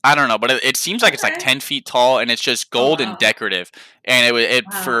chest? I don't know, but it seems like it's like Okay. 10 feet tall and it's just Oh, gold and wow. decorative. And it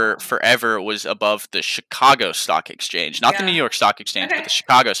for Wow. forever it was above the Chicago Stock Exchange, not the Yeah. New York Stock Exchange, but Okay. the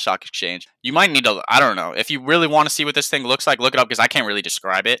Chicago Stock Exchange. You might need to, I don't know, if you really want to see what this thing looks like, look it up because I can't really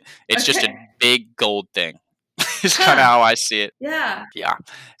describe it. It's just a Okay. big gold thing. It's kind of Huh. how I see it. Yeah. Yeah.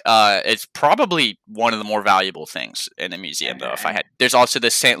 It's probably one of the more valuable things in a museum, though. If I Okay. had, there's also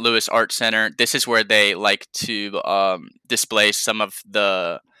the St. Louis Art Center. This is where they like to display some of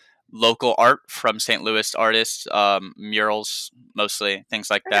the local art from St. Louis artists, murals mostly, things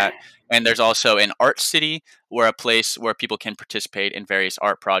like Okay. that. And there's also an art city, where a place where people can participate in various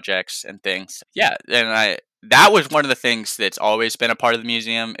art projects and things. Yeah, and that was one of the things that's always been a part of the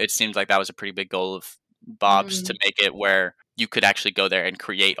museum. It seems like that was a pretty big goal of Bob's to Mm. make it where you could actually go there and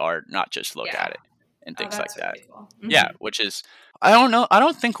create art, not just look Yeah. at it and Oh, things like that's that. really cool. Yeah, which is I don't know. I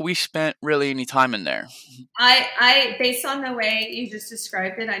don't think we spent really any time in there. I based on the way you just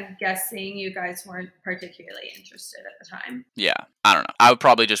described it, I'm guessing you guys weren't particularly interested at the time. Yeah, I don't know. I would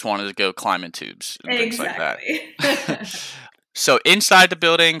probably just wanted to go climb in tubes and things like that. Exactly. So inside the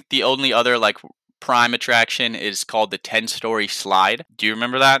building, the only other like prime attraction is called the 10-story slide. Do you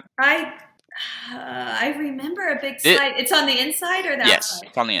remember that? I remember a big It, slide. It's on the inside or the yes, outside?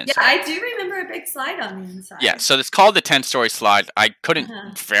 it's on the Yeah, inside. I do remember a big slide on the inside. Yeah, so it's called the 10-story slide. I couldn't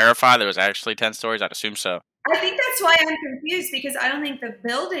Uh-huh. verify there was actually 10 stories. I'd assume so. I think that's why I'm confused because I don't think the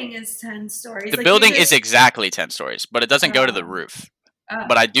building is 10 stories. The Like building is exactly 10 stories, but it doesn't go to the Oh. roof. Oh.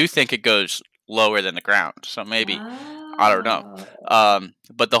 But I do think it goes lower than the ground. So maybe I don't know. Oh.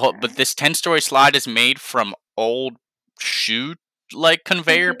 But this 10-story slide is made from old shoe like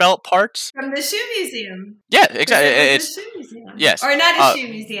conveyor belt parts. From the shoe museum. Yeah, 'Cause exactly. it It's was a shoe museum. yes. Or not a shoe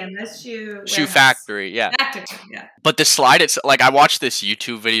museum, a shoe Shoe warehouse. factory, yeah. Factory, yeah. But the slide, it's like I watched this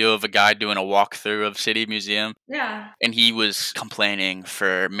YouTube video of a guy doing a walkthrough of City Museum, Yeah. and he was complaining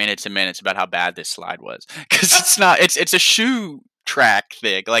for minutes and minutes about how bad this slide was because it's not. It's a shoe track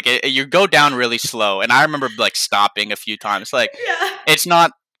thing. Like you go down really slow, and I remember like stopping a few times. Like Yeah. it's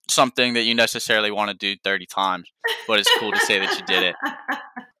not something that you necessarily want to do 30 times, but it's cool to say that you did it.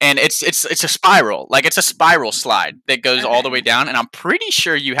 And it's a spiral, like it's a spiral slide that goes all the way down, and I'm pretty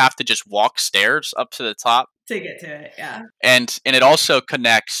sure you have to just walk stairs up to the top To get to it, yeah. and it also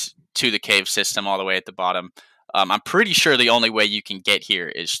connects to the cave system all the way at the bottom. I'm pretty sure the only way you can get here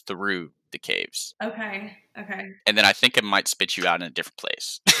is through the caves, Okay. and then I think it might spit you out in a different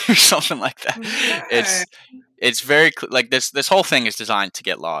place or something like that. Sure. It's very like this whole thing is designed to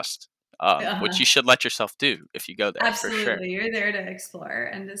get lost. Uh-huh. Which you should let yourself do if you go there. Absolutely. For sure. You're there to explore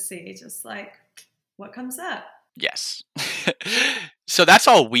and to see just like what comes up. Yes. So that's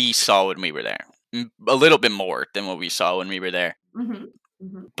all we saw when we were there. A little bit more than what we saw when we were there. Mm-hmm.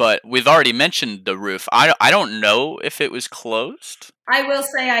 Mm-hmm. But we've already mentioned the roof. I don't know if it was closed. I will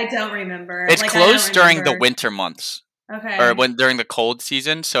say I don't remember. It's Like, I don't closed during the remember. winter months. Or Okay. when during the cold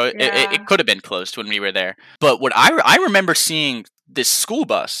season, so it Yeah. could have been closed when we were there. But what I remember seeing this school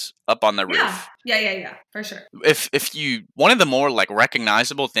bus up on the Yeah. roof. Yeah. For sure. If you one of the more like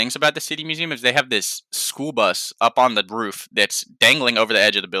recognizable things about the City Museum is they have this school bus up on the roof that's dangling over the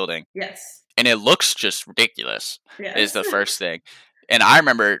edge of the building, Yes. and it looks just ridiculous. Is Yes. the first thing. And I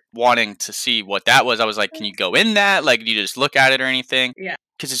remember wanting to see what that was. I was like, can you go in that? Like, do you just look at it or anything? Yeah.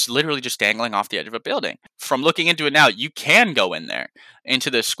 Because it's literally just dangling off the edge of a building. From looking into it now, you can go in there into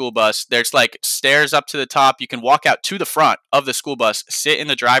the school bus. There's like stairs up to the top. You can walk out to the front of the school bus, sit in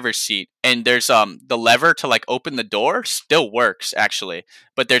the driver's seat, and there's the lever to like open the door still works actually,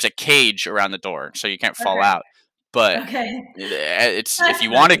 but there's a cage around the door so you can't fall Okay. out. But Okay. it's if That's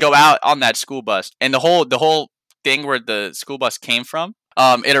you want to nice. go out on that school bus, and the whole thing where the school bus came from,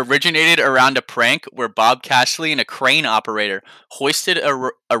 it originated around a prank where Bob Cashley and a crane operator hoisted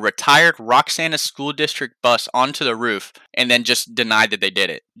a retired Roxana School District bus onto the roof and then just denied that they did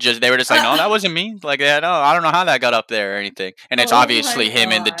it. They were just like, no, that wasn't me. Like, yeah, no, I don't know how that got up there or anything. And it's Oh my obviously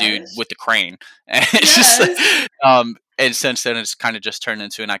him and the dude gosh. with the crane. And it's Yes. just, and since then it's kind of just turned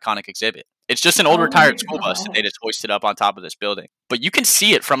into an iconic exhibit. It's just an old Oh my retired school bus that they gosh. just hoisted up on top of this building. But you can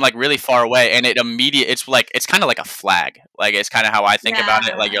see it from like really far away, and it's kind of like a flag. Like it's kind of how I think about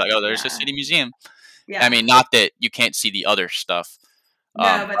it. Like you're like, oh, there's a Yeah. city museum. Yeah. I mean, not that you can't see the other stuff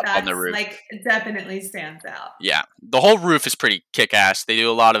No, but up on the that's roof. like definitely stands out. Yeah, the whole roof is pretty kick-ass. They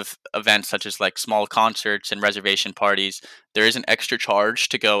do a lot of events such as like small concerts and reservation parties. There is an extra charge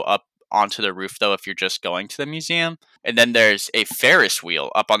to go up onto the roof though if you're just going to the museum. And then there's a Ferris wheel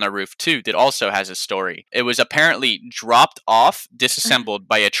up on the roof too that also has a story. It was apparently dropped off, disassembled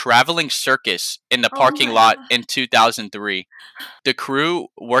by a traveling circus in the Oh parking my lot god. in 2003. The crew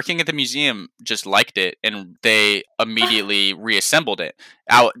working at the museum just liked it and they immediately reassembled it.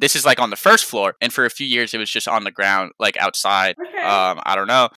 Out this is like on the first floor, and for a few years it was just on the ground, like outside. Okay. I don't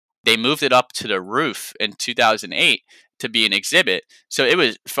know. They moved it up to the roof in 2008 to be an exhibit. So it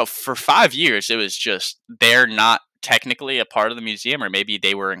was for 5 years. It was just they're not technically a part of the museum, or maybe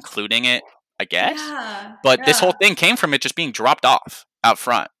they were including it, I guess. Yeah. But this whole Yeah. thing came from it just being dropped off out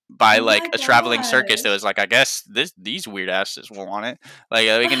front by Oh like my a traveling circus gosh. that was like, I guess these weird asses will want it. Like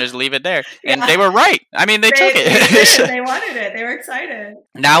we can just leave it there, and they Yeah. were right. I mean, they took They it. did. They wanted it. They were excited.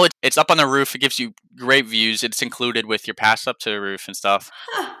 Now it's up on the roof. It gives you great views. It's included with your pass up to the roof and stuff.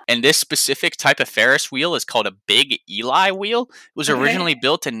 Huh. And this specific type of Ferris wheel is called a Big Eli wheel. It was originally Okay.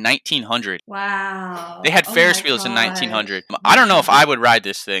 built in 1900. Wow. They had Oh Ferris my wheels in gosh. 1900. I don't know if I would ride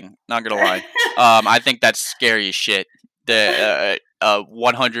this thing. Not gonna lie. I think that's scary as shit. The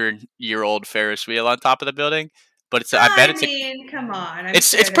 100-year-old Ferris wheel on top of the building, but I bet I it's mean, come on. I'm it's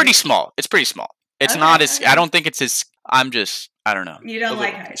sure pretty there's. small. It's pretty small. It's not Okay. as I Okay. don't think it's as I don't know. You A don't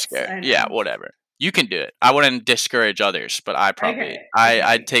like little heights. scared. I Yeah, know. whatever. You can do it. I wouldn't discourage others, but Okay.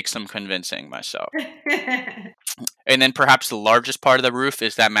 I'd take some convincing myself. And then perhaps the largest part of the roof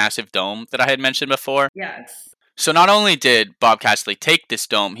is that massive dome that I had mentioned before. Yes. So not only did Bob Castley take this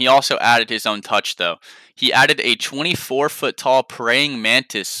dome, he also added his own touch though. He added a 24-foot tall praying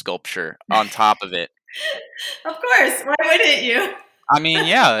mantis sculpture on top of it. Of course. Why wouldn't you? I mean,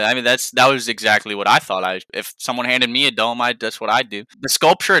 yeah. I mean, that was exactly what I thought. If someone handed me a dome, that's what I'd do. The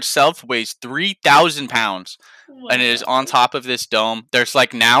sculpture itself weighs 3,000 pounds, Oh and my it is on gosh. top of this dome. There's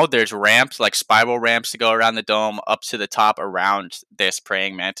ramps, like spiral ramps, to go around the dome up to the top around this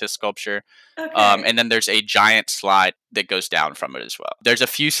praying mantis sculpture. Okay. And then there's a giant slide that goes down from it as well. There's a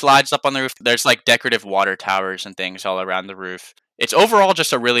few slides up on the roof. There's like decorative water towers and things all around the roof. It's overall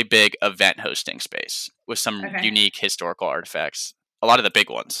just a really big event hosting space with some Okay. unique historical artifacts. A lot of the big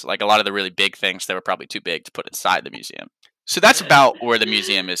ones, like a lot of the really big things that were probably too big to put inside the museum. So that's about where the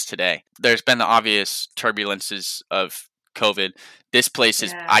museum is today. There's been the obvious turbulences of COVID. This place I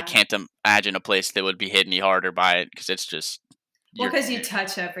Yeah. can't imagine a place that would be hit any harder by it because it's just, Well, you're, because you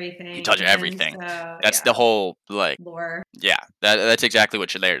touch everything. you touch And everything. so, That's yeah. the whole, like, Lore. yeah, that's exactly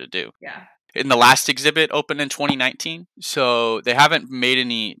what you're there to do. Yeah. And the last exhibit opened in 2019, so they haven't made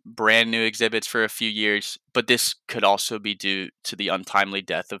any brand new exhibits for a few years, but this could also be due to the untimely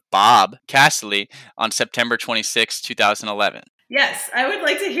death of Bob Castley on September 26, 2011. Yes, I would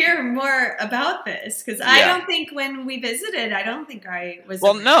like to hear more about this because I Yeah. don't think when we visited, I don't think I was.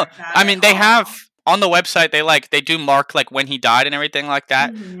 Well, aware no, of that I mean, at they all. have on the website, they do mark like when he died and everything like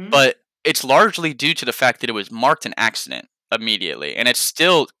that, Mhm. but it's largely due to the fact that it was marked an accident immediately, and it's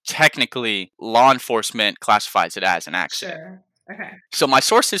still technically law enforcement classifies it as an accident. Sure. Okay. So my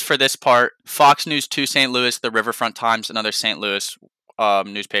sources for this part: Fox News 2 St. Louis, the Riverfront Times, and other St. Louis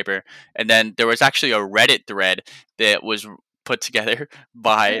newspaper, and then there was actually a Reddit thread that was put together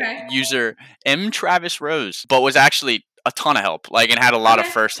by Okay. user M Travis Rose, but was actually a ton of help. Like, it had a lot of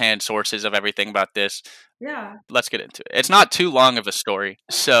Okay. firsthand sources of everything about this. Yeah. Let's get into it. It's not too long of a story.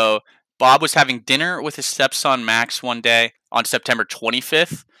 So Bob was having dinner with his stepson Max one day on September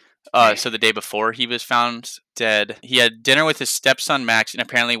 25th. Right. So the day before he was found dead, he had dinner with his stepson Max and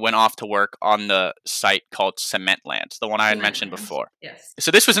apparently went off to work on the site called Cement Land, the one I had mentioned before. Yes.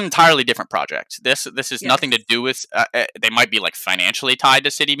 So this was an entirely different project. This is nothing to Yes. do with. They might be like financially tied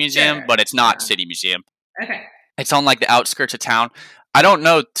to City Museum, Sure. but it's not Yeah. City Museum. Okay. It's on like the outskirts of town. I don't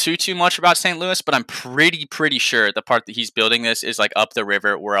know too much about St. Louis, but I'm pretty sure the part that he's building this is like up the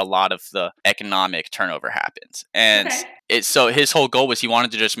river where a lot of the economic turnover happens. And Okay. so his whole goal was he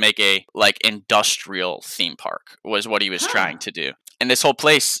wanted to just make a like industrial theme park was what he was trying to do. And this whole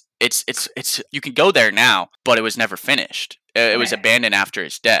place, it's you can go there now, but it was never finished. It was Okay. abandoned after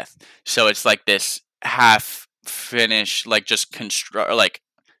his death. So it's like this half finished like just like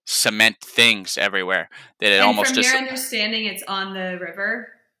cement things everywhere that it And almost from just your understanding, it's on the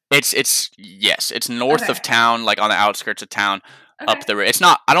river? it's north Okay. of town, like on the outskirts of town, up Okay. the river. It's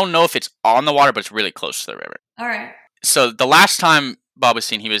not, I don't know if it's on the water, but it's really close to the river. All right. So the last time Bob was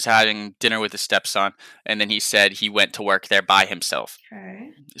seen, he was having dinner with his stepson, and then he said he went to work there by himself. Okay.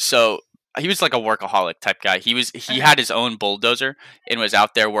 So he was like a workaholic type guy. He Okay. had his own bulldozer and was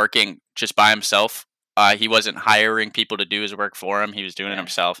out there working just by himself. He wasn't hiring people to do his work for him. He was doing it Yeah.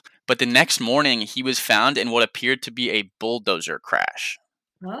 himself. But the next morning, he was found in what appeared to be a bulldozer crash.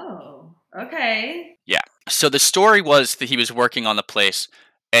 Oh, okay. Yeah. So the story was that he was working on the place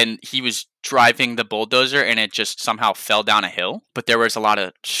and he was driving the bulldozer and it just somehow fell down a hill. But there was a lot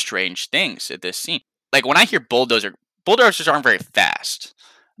of strange things at this scene. Like when I hear bulldozers aren't very fast.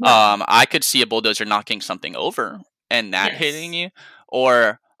 No. I could see a bulldozer knocking something over and that hitting Yes. you,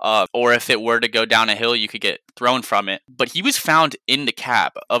 or if it were to go down a hill, you could get thrown from it. But he was found in the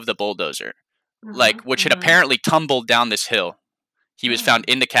cab of the bulldozer, like which had apparently tumbled down this hill. He was found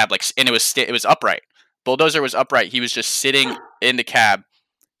in the cab, like, and it was upright. Bulldozer was upright. He was just sitting in the cab.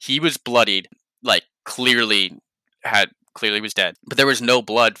 He was bloodied, like clearly was dead. But there was no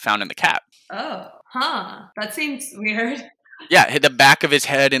blood found in the cab. Oh, huh. That seems weird. Yeah, hit the back of his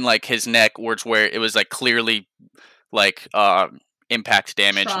head and like his neck, where it was like clearly like impact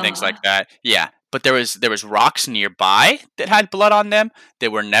damage and things like that. Yeah, but there was rocks nearby that had blood on them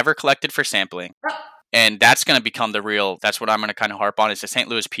that were never collected for sampling. And that's going to become that's what I'm going to kind of harp on, is the St.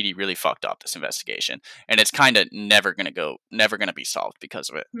 Louis PD really fucked up this investigation. And it's kind of never going to be solved because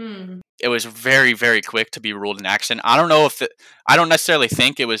of it. It was very, very quick to be ruled an accident. I don't necessarily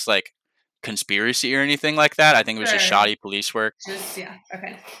think it was like conspiracy or anything like that. I think it was just shoddy police work.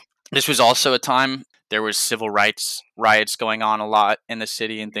 Okay. This was also a time there was civil rights riots going on a lot in the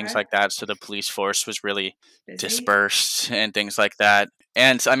city and things like that. So the police force was really dispersed and things like that.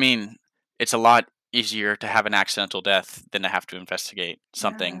 And I mean, it's a lot easier to have an accidental death than to have to investigate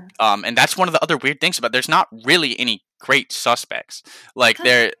something. And that's one of the other weird things about, there's not really any great suspects.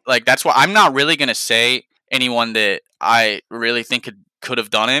 That's why I'm not really going to say anyone that I really think could have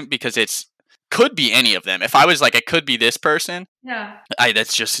done it, because could be any of them. If I was like, it could be this person. Yeah.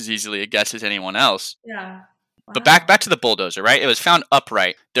 That's just as easily a guess as anyone else. Yeah. Wow. But back to the bulldozer, right? It was found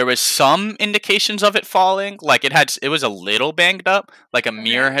upright. There was some indications of it falling. Like it was a little banged up. Like a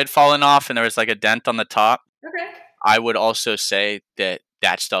mirror had fallen off and there was like a dent on the top. Okay. I would also say that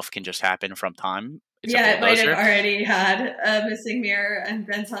stuff can just happen from time. It might have already had a missing mirror and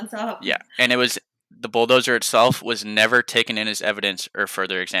dents on top. Yeah. And the bulldozer itself was never taken in as evidence or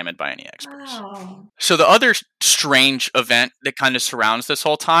further examined by any experts. Wow. So the other strange event that kind of surrounds this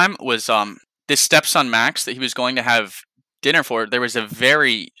whole time was this stepson Max that he was going to have dinner for. There was a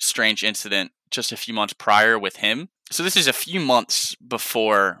very strange incident just a few months prior with him. So this is a few months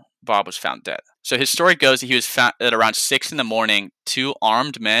before Bob was found dead. So his story goes that he was found at around 6 a.m. 2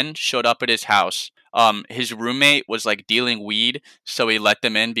 armed men showed up at his house. His roommate was like dealing weed, so he let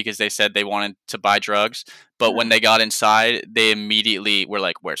them in because they said they wanted to buy drugs. But when they got inside, they immediately were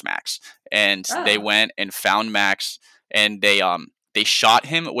like, "Where's Max?" And they went and found Max, and they shot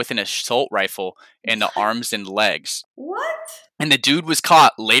him with an assault rifle in the arms and legs. What? And the dude was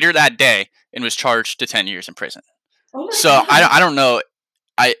caught later that day and was charged to 10 years in prison. Oh my God. I don't know.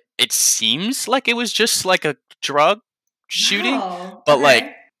 It seems like it was just like a drug shooting, but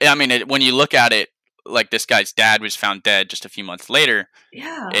like, I mean, when you look at it, like this guy's dad was found dead just a few months later.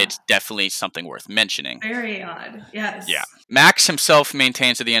 Yeah. It's definitely something worth mentioning. Very odd. Yes. Yeah. Max himself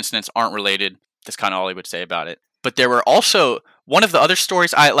maintains that the incidents aren't related. That's kind of all he would say about it. But there were also one of the other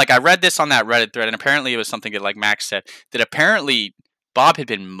stories. I read this on that Reddit thread, and apparently it was something that like Max said, that apparently Bob had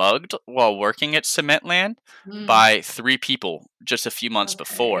been mugged while working at Cementland Mm, by 3 people just a few months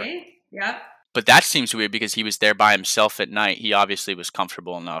before. okay. Yep. But that seems weird because he was there by himself at night. He obviously was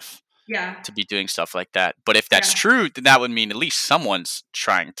comfortable enough Yeah. to be doing stuff like that. But if that's Yeah. true, then that would mean at least someone's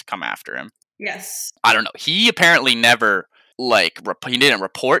trying to come after him. Yes. I don't know. He apparently never he didn't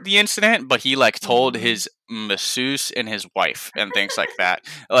report the incident, but he told Mhm. his masseuse and his wife and things like that.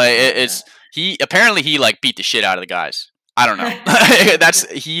 Like Gotcha. it's he apparently he beat the shit out of the guys. I don't know. That's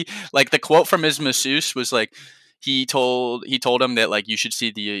he the quote from his masseuse was he told him that you should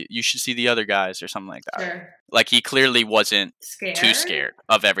see the other guys or something like that. Sure. Like he clearly wasn't too Scared? scared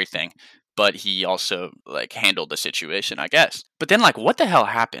of everything, but he also handled the situation, I guess. But then what the hell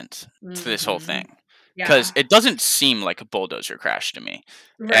happened to this whole Mhm. thing? Because Yeah. it doesn't seem like a bulldozer crash to me.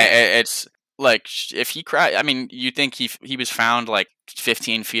 Right. It's if he crashed, I mean, you think he was found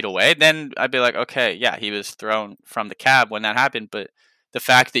 15 feet away, then I'd be like, okay, yeah, he was thrown from the cab when that happened. But the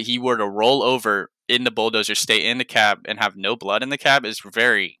fact that he were to roll over in the bulldozer, stay in the cab, and have no blood in the cab is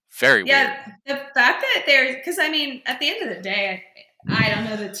very, very weird. Yeah, the fact that because I mean, at the end of the day, I don't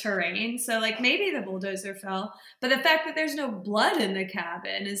know the terrain, so maybe the bulldozer fell, but the fact that there's no blood in the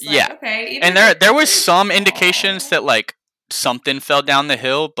cabin is Yeah, okay. Even and if there it was did some indications fall, that something fell down the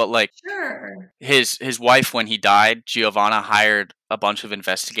hill, but sure. his wife, when he died, Giovanna hired a bunch of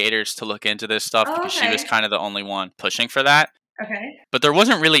investigators to look into this stuff Oh, because she was okay, kind of the only one pushing for that. okay, But there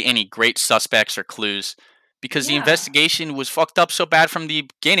wasn't really any great suspects or clues because the yeah, investigation was fucked up so bad from the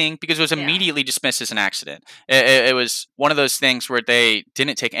beginning because it was yeah, immediately dismissed as an accident. It was one of those things where they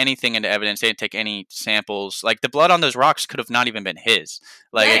didn't take anything into evidence. They didn't take any samples. The blood on those rocks could have not even been his.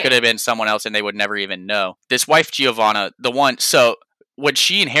 It could right, have been someone else and they would never even know. This wife, Giovanna, so when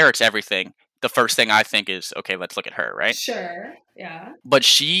she inherits everything, the first thing I think is, okay, let's look at her, right? sure, yeah, But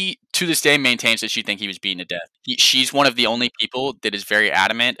she, to this day, maintains that she thinks he was beaten to death. She's one of the only people that is very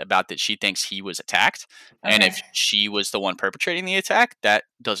adamant about that she thinks he was attacked. And okay, if she was the one perpetrating the attack, that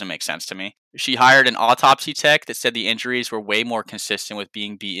doesn't make sense to me. She hired an autopsy tech that said the injuries were way more consistent with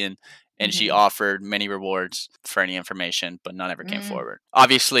being beaten, and she hmm offered many rewards for any information, but none ever came mm, forward.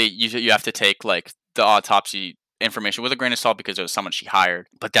 Obviously, you have to take the autopsy information with a grain of salt because it was someone she hired,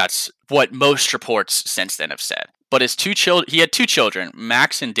 but that's what most reports since then have said. But he had 2 children,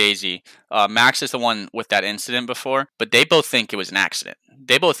 Max and Daisy. Max is the one with that incident before, but they both think it was an accident.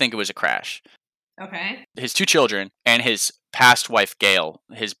 They both think it was a crash. okay, His 2 children and his past wife Gail,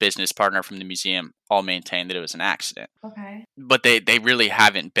 his business partner from the museum, all maintain that it was an accident. okay. But they really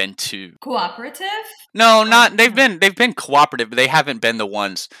haven't been too. Cooperative No, or not they've been cooperative, but they haven't been the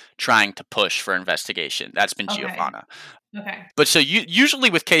ones trying to push for investigation. That's been okay, Giovanna. okay, But so usually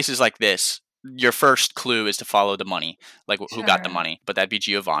with cases like this, your first clue is to follow the money, who got the sure, money. But that'd be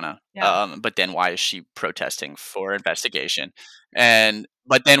Giovanna. yeah, But then why is she protesting for investigation? And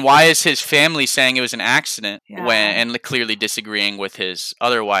but then why is his family saying it was an accident when yeah, and clearly disagreeing with his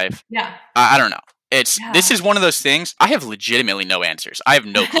other wife? yeah, I don't know. This yeah. is one of those things. I have legitimately no answers. I have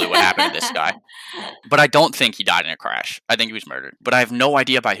no clue what happened to this guy, but I don't think he died in a crash. I think he was murdered, but I have no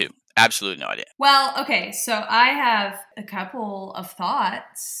idea by who. Absolutely no idea. Well, okay, so I have a couple of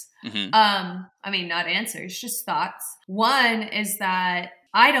thoughts. Hmm. I mean, not answers, just thoughts. One is that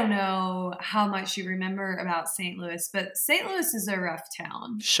I don't know how much you remember about St. Louis, but St. Louis is a rough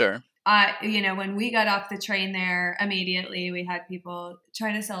town. Sure. When we got off the train there, immediately we had people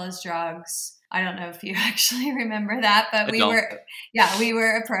trying to sell us drugs. I don't know if you actually remember that, but I don't. we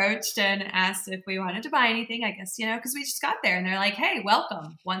were approached and asked if we wanted to buy anything. I guess, because we just got there and they're like, "Hey,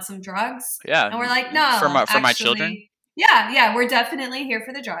 welcome. Want some drugs?" Yeah, And we're like, for "No, my children. actually, yeah, we're definitely here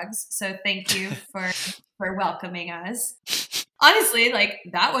for the drugs. So thank you for welcoming us." Honestly,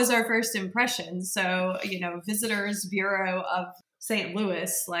 that was our first impression. So, Visitors Bureau of St.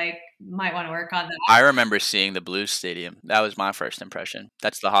 Louis, might want to work on that. I remember seeing the Blues Stadium. That was my first impression.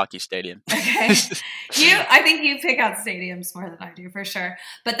 That's the hockey stadium. Okay. I think you pick out stadiums more than I do for sure.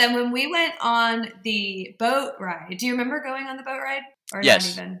 But then when we went on the boat ride, do you remember going on the boat ride or not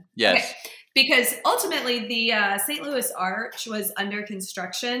Yes. even? Okay. Yes. Because ultimately the St. Louis Arch was under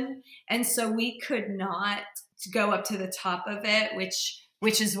construction. And so we could not go up to the top of it,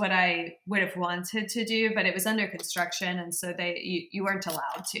 which is what I would have wanted to do, but it was under construction, and so you weren't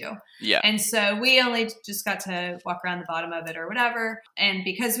allowed to. Yeah. And so we only just got to walk around the bottom of it or whatever. And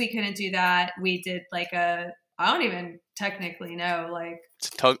because we couldn't do that, we did I don't even technically know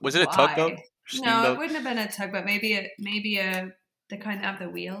Was it a tugboat? why. No, it Steamboat? wouldn't have been a tugboat. Maybe a they kind of have the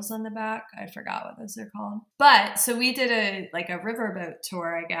wheels on the back. I forgot what those are called. But so we did a riverboat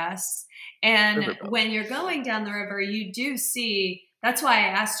tour, I guess. And Riverboat. when you're going down the river, you do see. That's why I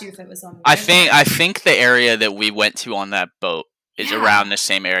asked you if it was on the I river. think the area that we went to on that boat is Yeah. around the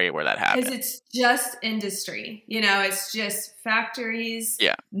same area where that Because happened. it's just industry, it's just factories.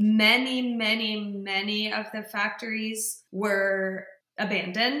 Yeah. Many, many, many of the factories were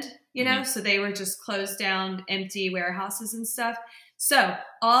abandoned, Hmm. so they were just closed down, empty warehouses and stuff. So,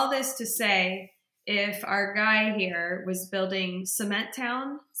 all this to say, if our guy here was building Cement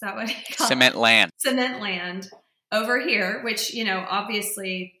Town, is that what he called Cement land. Cement Land over here, which,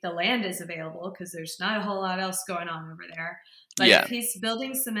 obviously the land is available because there's not a whole lot else going on over there. But Yeah. if he's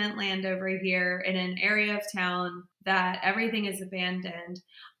building cement land over here in an area of town that everything is abandoned,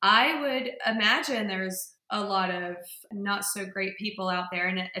 I would imagine there's a lot of not so great people out there.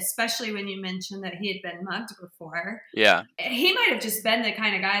 And especially when you mentioned that he had been mugged before. Yeah. He might have just been the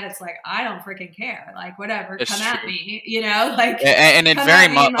kind of guy that's like, I don't freaking care. Like, whatever, It's come at true. me, like, And it come very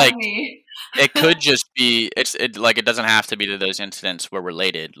at me, much mug like me. it could just be like it doesn't have to be that those incidents were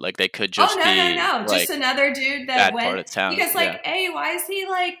related. Like they could Oh, just no, no, be no. Just like another dude that that part went, of town. because, Yeah. like, hey, why is he,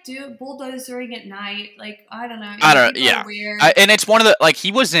 like, bulldozering at night? Like, I don't know. I don't. People Yeah. are weird. And it's one of the like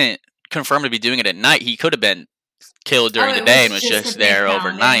he wasn't confirmed to be doing it at night. He could have been killed Oh, during the it day and was was just that just they there found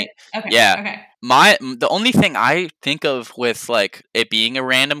overnight. it. Okay, Yeah. okay. The only thing I think of with like it being a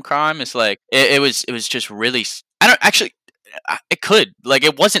random crime is like it was just really I don't actually it could like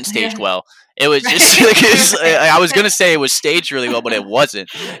it wasn't staged Yeah. well. It was just Right, like I was gonna right. say it was staged really well, but it wasn't.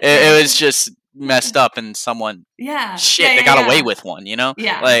 It was just messed up and someone Yeah, yeah, shit they yeah, got away yeah. with one. Yeah.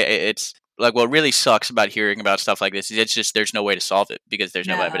 Like it's like what really sucks about hearing about stuff like this is it's just there's no way to solve it because there's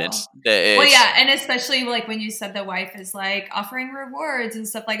no No. evidence. That Well, It's yeah, and especially like when you said the wife is like offering rewards and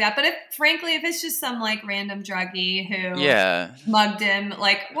stuff like that. But frankly, if it's just some like random druggie who yeah. mugged him,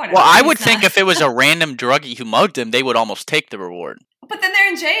 like whatever, Well, I would he's think not. if it was a random druggie who mugged him, they would almost take the reward. But then they're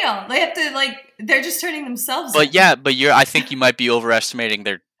in jail. They have to they're just turning themselves But in. yeah, I think you might be overestimating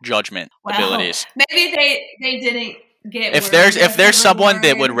their judgment Well, abilities. maybe they didn't get If word there's of the someone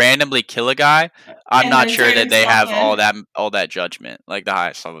that would reward randomly kill a guy, I'm and not then sure turn that they himself have in. all that judgment, like the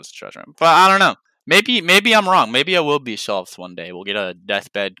highest level of judgment. But I don't know. Maybe I'm wrong. Maybe I will be solved one day. We'll get a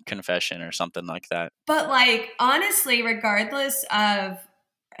deathbed confession or something like that. But like honestly, regardless of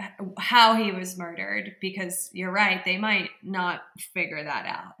how he was murdered, because you're right, they might not figure that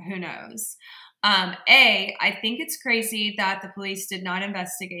out. Who knows? I think it's crazy that the police did not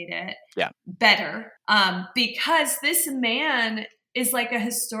investigate it Yeah. better, because this man is like a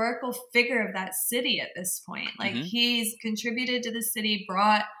historical figure of that city at this point. Like he's contributed to the city,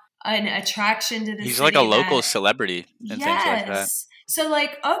 brought an attraction to the He's city. like a local that, celebrity and things like that. yes. So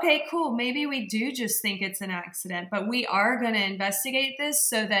like, okay, cool. Maybe we do just think it's an accident, but we are going to investigate this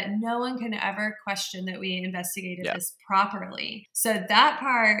so that no one can ever question that we investigated Yeah. this properly. So that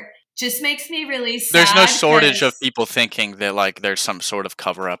part just makes me really sad. There's no shortage of 'cause- people thinking that like there's some sort of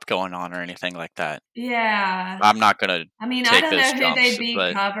cover up going on or anything like that. Yeah. I'm not gonna I mean, I take don't those know who they'd jumps, be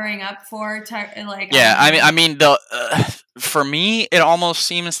but covering up for. Like, yeah, I don't know. I mean the for me it almost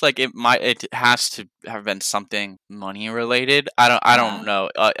seems like it has to have been something money related. I don't know.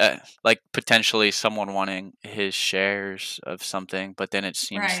 Like potentially someone wanting his shares of something, but then it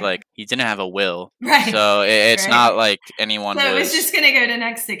seems Right. like he didn't have a will. Right. So it's Right. not like anyone So was it's just going to go to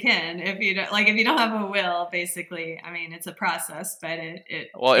next of kin if you don't have a will. Basically, I mean, it's a process, but it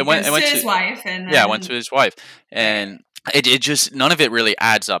went to his wife, and then, yeah, it went to his wife, and it just none of it really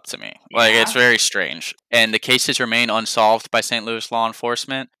adds up to me. Like it's very strange, and the cases remain unsolved by St. Louis law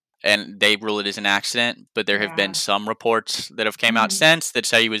enforcement, and they rule it as an accident. But there have been some reports that have came out since that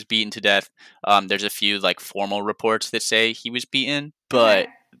say he was beaten to death. There's a few like formal reports that say he was beaten, but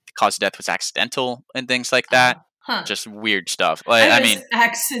the cause of death was accidental and things like that. Just weird stuff. Like I I was mean,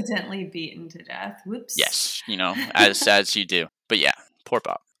 accidentally beaten to death. Whoops. yes, as you do. But yeah, poor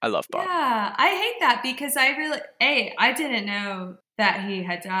Bob. I love Bob. Yeah, I hate that because I didn't know that he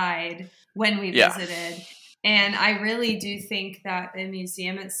had died when we visited. And I really do think that the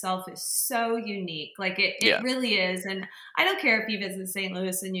museum itself is so unique. Like it really is. And I don't care if you visit St.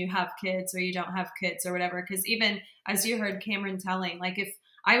 Louis and you have kids or you don't have kids or whatever, because even as you heard Cameron telling, like if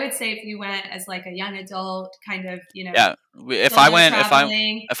you went as like a young adult kind of, yeah, if I went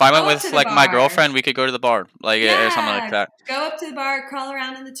with like my girlfriend, we could go to the bar, like or something like that. Go up to the bar, crawl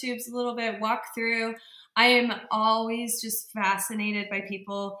around in the tubes a little bit, walk through. I am always just fascinated by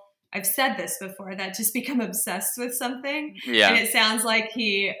people. I've said this before, that just become obsessed with something. Yeah. And it sounds like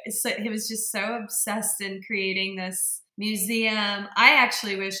he was just so obsessed in creating this museum. I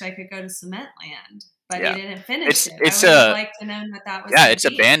actually wish I could go to Cement Land, but he didn't finish it. I would have liked to know that was it's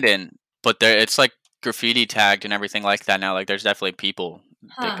abandoned, but it's like graffiti tagged and everything like that now. Like there's definitely people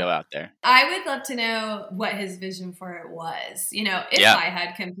that go out there. I would love to know what his vision for it was, if Yeah. I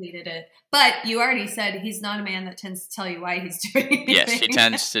had completed it. But you already said he's not a man that tends to tell you why he's doing anything. Yes, he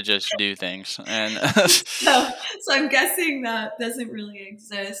tends to just do things. And so I'm guessing that doesn't really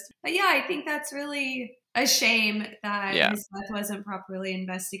exist. But yeah, I think that's really a shame that his death wasn't properly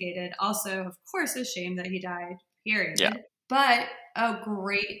investigated. Also, of course, a shame that he died, period. Yeah. But a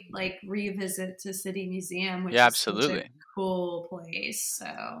great revisit to City Museum, which is absolutely. such a cool place.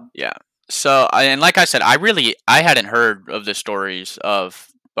 So yeah. So and like I said, I hadn't heard of the stories of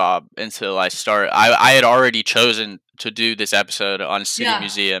Bob until I had already chosen to do this episode on City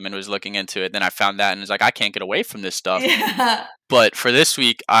Museum and was looking into it. Then I found that and was like, I can't get away from this stuff. Yeah. But for this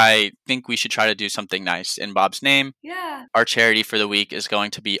week, I think we should try to do something nice in Bob's name. Yeah. Our charity for the week is going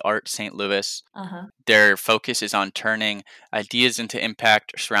to be Art St. Louis. Their focus is on turning ideas into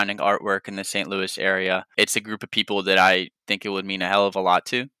impact surrounding artwork in the St. Louis area. It's a group of people that I think it would mean a hell of a lot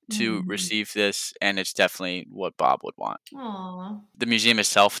to receive this, and it's definitely what Bob would want. Aww. The museum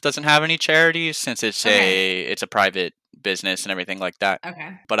itself doesn't have any charities since it's a private business and everything like that.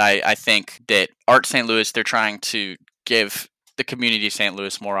 Okay. But I think that Art St. Louis, they're trying to give the community of St.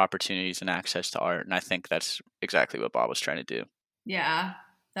 Louis more opportunities and access to art, and I think that's exactly what Bob was trying to do. Yeah.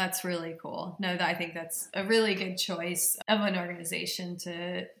 That's really cool. No, I think that's a really good choice of an organization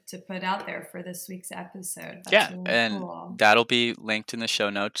to put out there for this week's episode. That's really and cool. That'll be linked in the show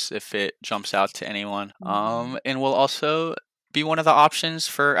notes if it jumps out to anyone. And we'll also be one of the options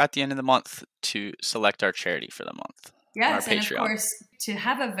for at the end of the month to select our charity for the month. Yes, and of course, to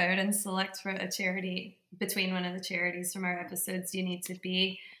have a vote and select for a charity between one of the charities from our episodes, you need to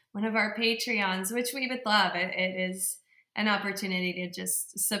be one of our Patreons, which we would love. It is an opportunity to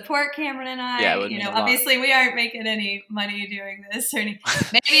just support Cameron and I. Yeah, obviously we aren't making any money doing this, or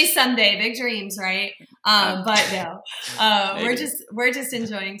maybe someday, big dreams, right? But no, we're just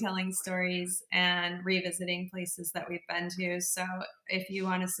enjoying telling stories and revisiting places that we've been to. So if you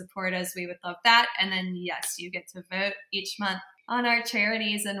want to support us, we would love that. And then yes, you get to vote each month on our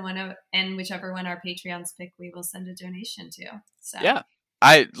charities, and whichever one our Patreons pick, we will send a donation to. So yeah.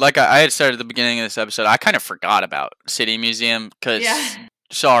 I had said at the beginning of this episode, I kind of forgot about City Museum because,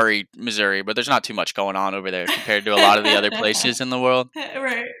 sorry, Missouri, but there's not too much going on over there compared to a lot of the other places in the world.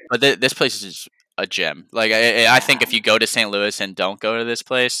 Right. But this place is a gem. I think if you go to St. Louis and don't go to this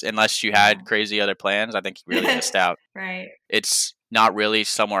place, unless you had crazy other plans, I think you really missed out. Right. It's not really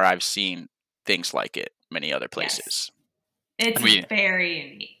somewhere I've seen things like it many other places. Yes. It's very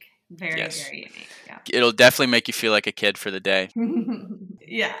unique. Very unique. Yeah. It'll definitely make you feel like a kid for the day.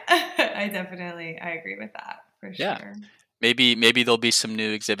 Yeah, I agree with that for sure. Maybe there'll be some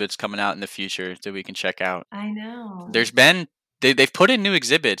new exhibits coming out in the future that we can check out. I know. They've put in new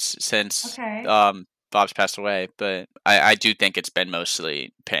exhibits since Bob's passed away, but I do think it's been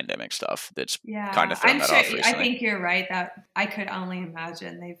mostly pandemic stuff that's kind of thrown that off recently. I think you're right that I could only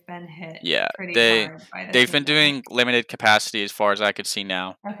imagine they've been hit pretty hard by this. They've been doing limited capacity as far as I could see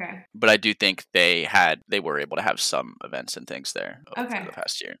now. Okay. But I do think they were able to have some events and things there over the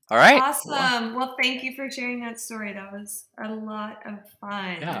past year. All right. Awesome. Well, thank you for sharing that story. That was a lot of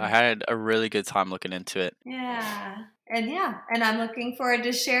fun. Yeah, I had a really good time looking into it. Yeah. And I'm looking forward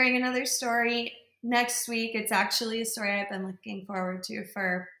to sharing another story next week. It's actually a story I've been looking forward to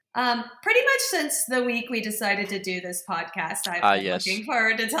for pretty much since the week we decided to do this podcast. I've been looking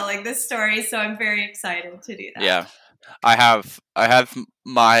forward to telling this story, so I'm very excited to do that. Yeah. I have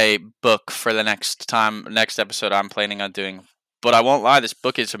my book for the next episode I'm planning on doing. But I won't lie, this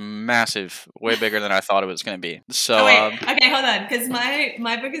book is massive, way bigger than I thought it was going to be. So, okay, hold on, because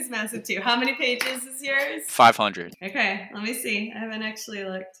my book is massive too. How many pages is yours? 500. Okay, let me see. I haven't actually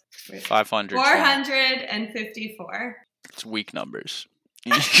looked. 500. 454. It's weak numbers.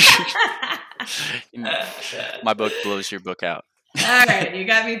 My book blows your book out. All right, you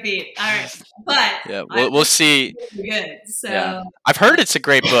got me beat. All right, but we'll see. Good. So I've heard it's a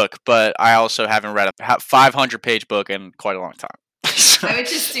great book, but I also haven't read a 500-page book in quite a long time. I would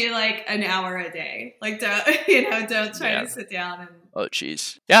just do like an hour a day. Like don't try to sit down and. Oh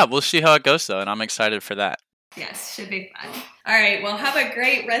geez. Yeah, we'll see how it goes though, and I'm excited for that. Yes, should be fun. All right, well, have a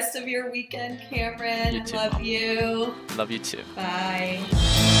great rest of your weekend, Cameron. You too, Love Mom. you. Love you too. Bye.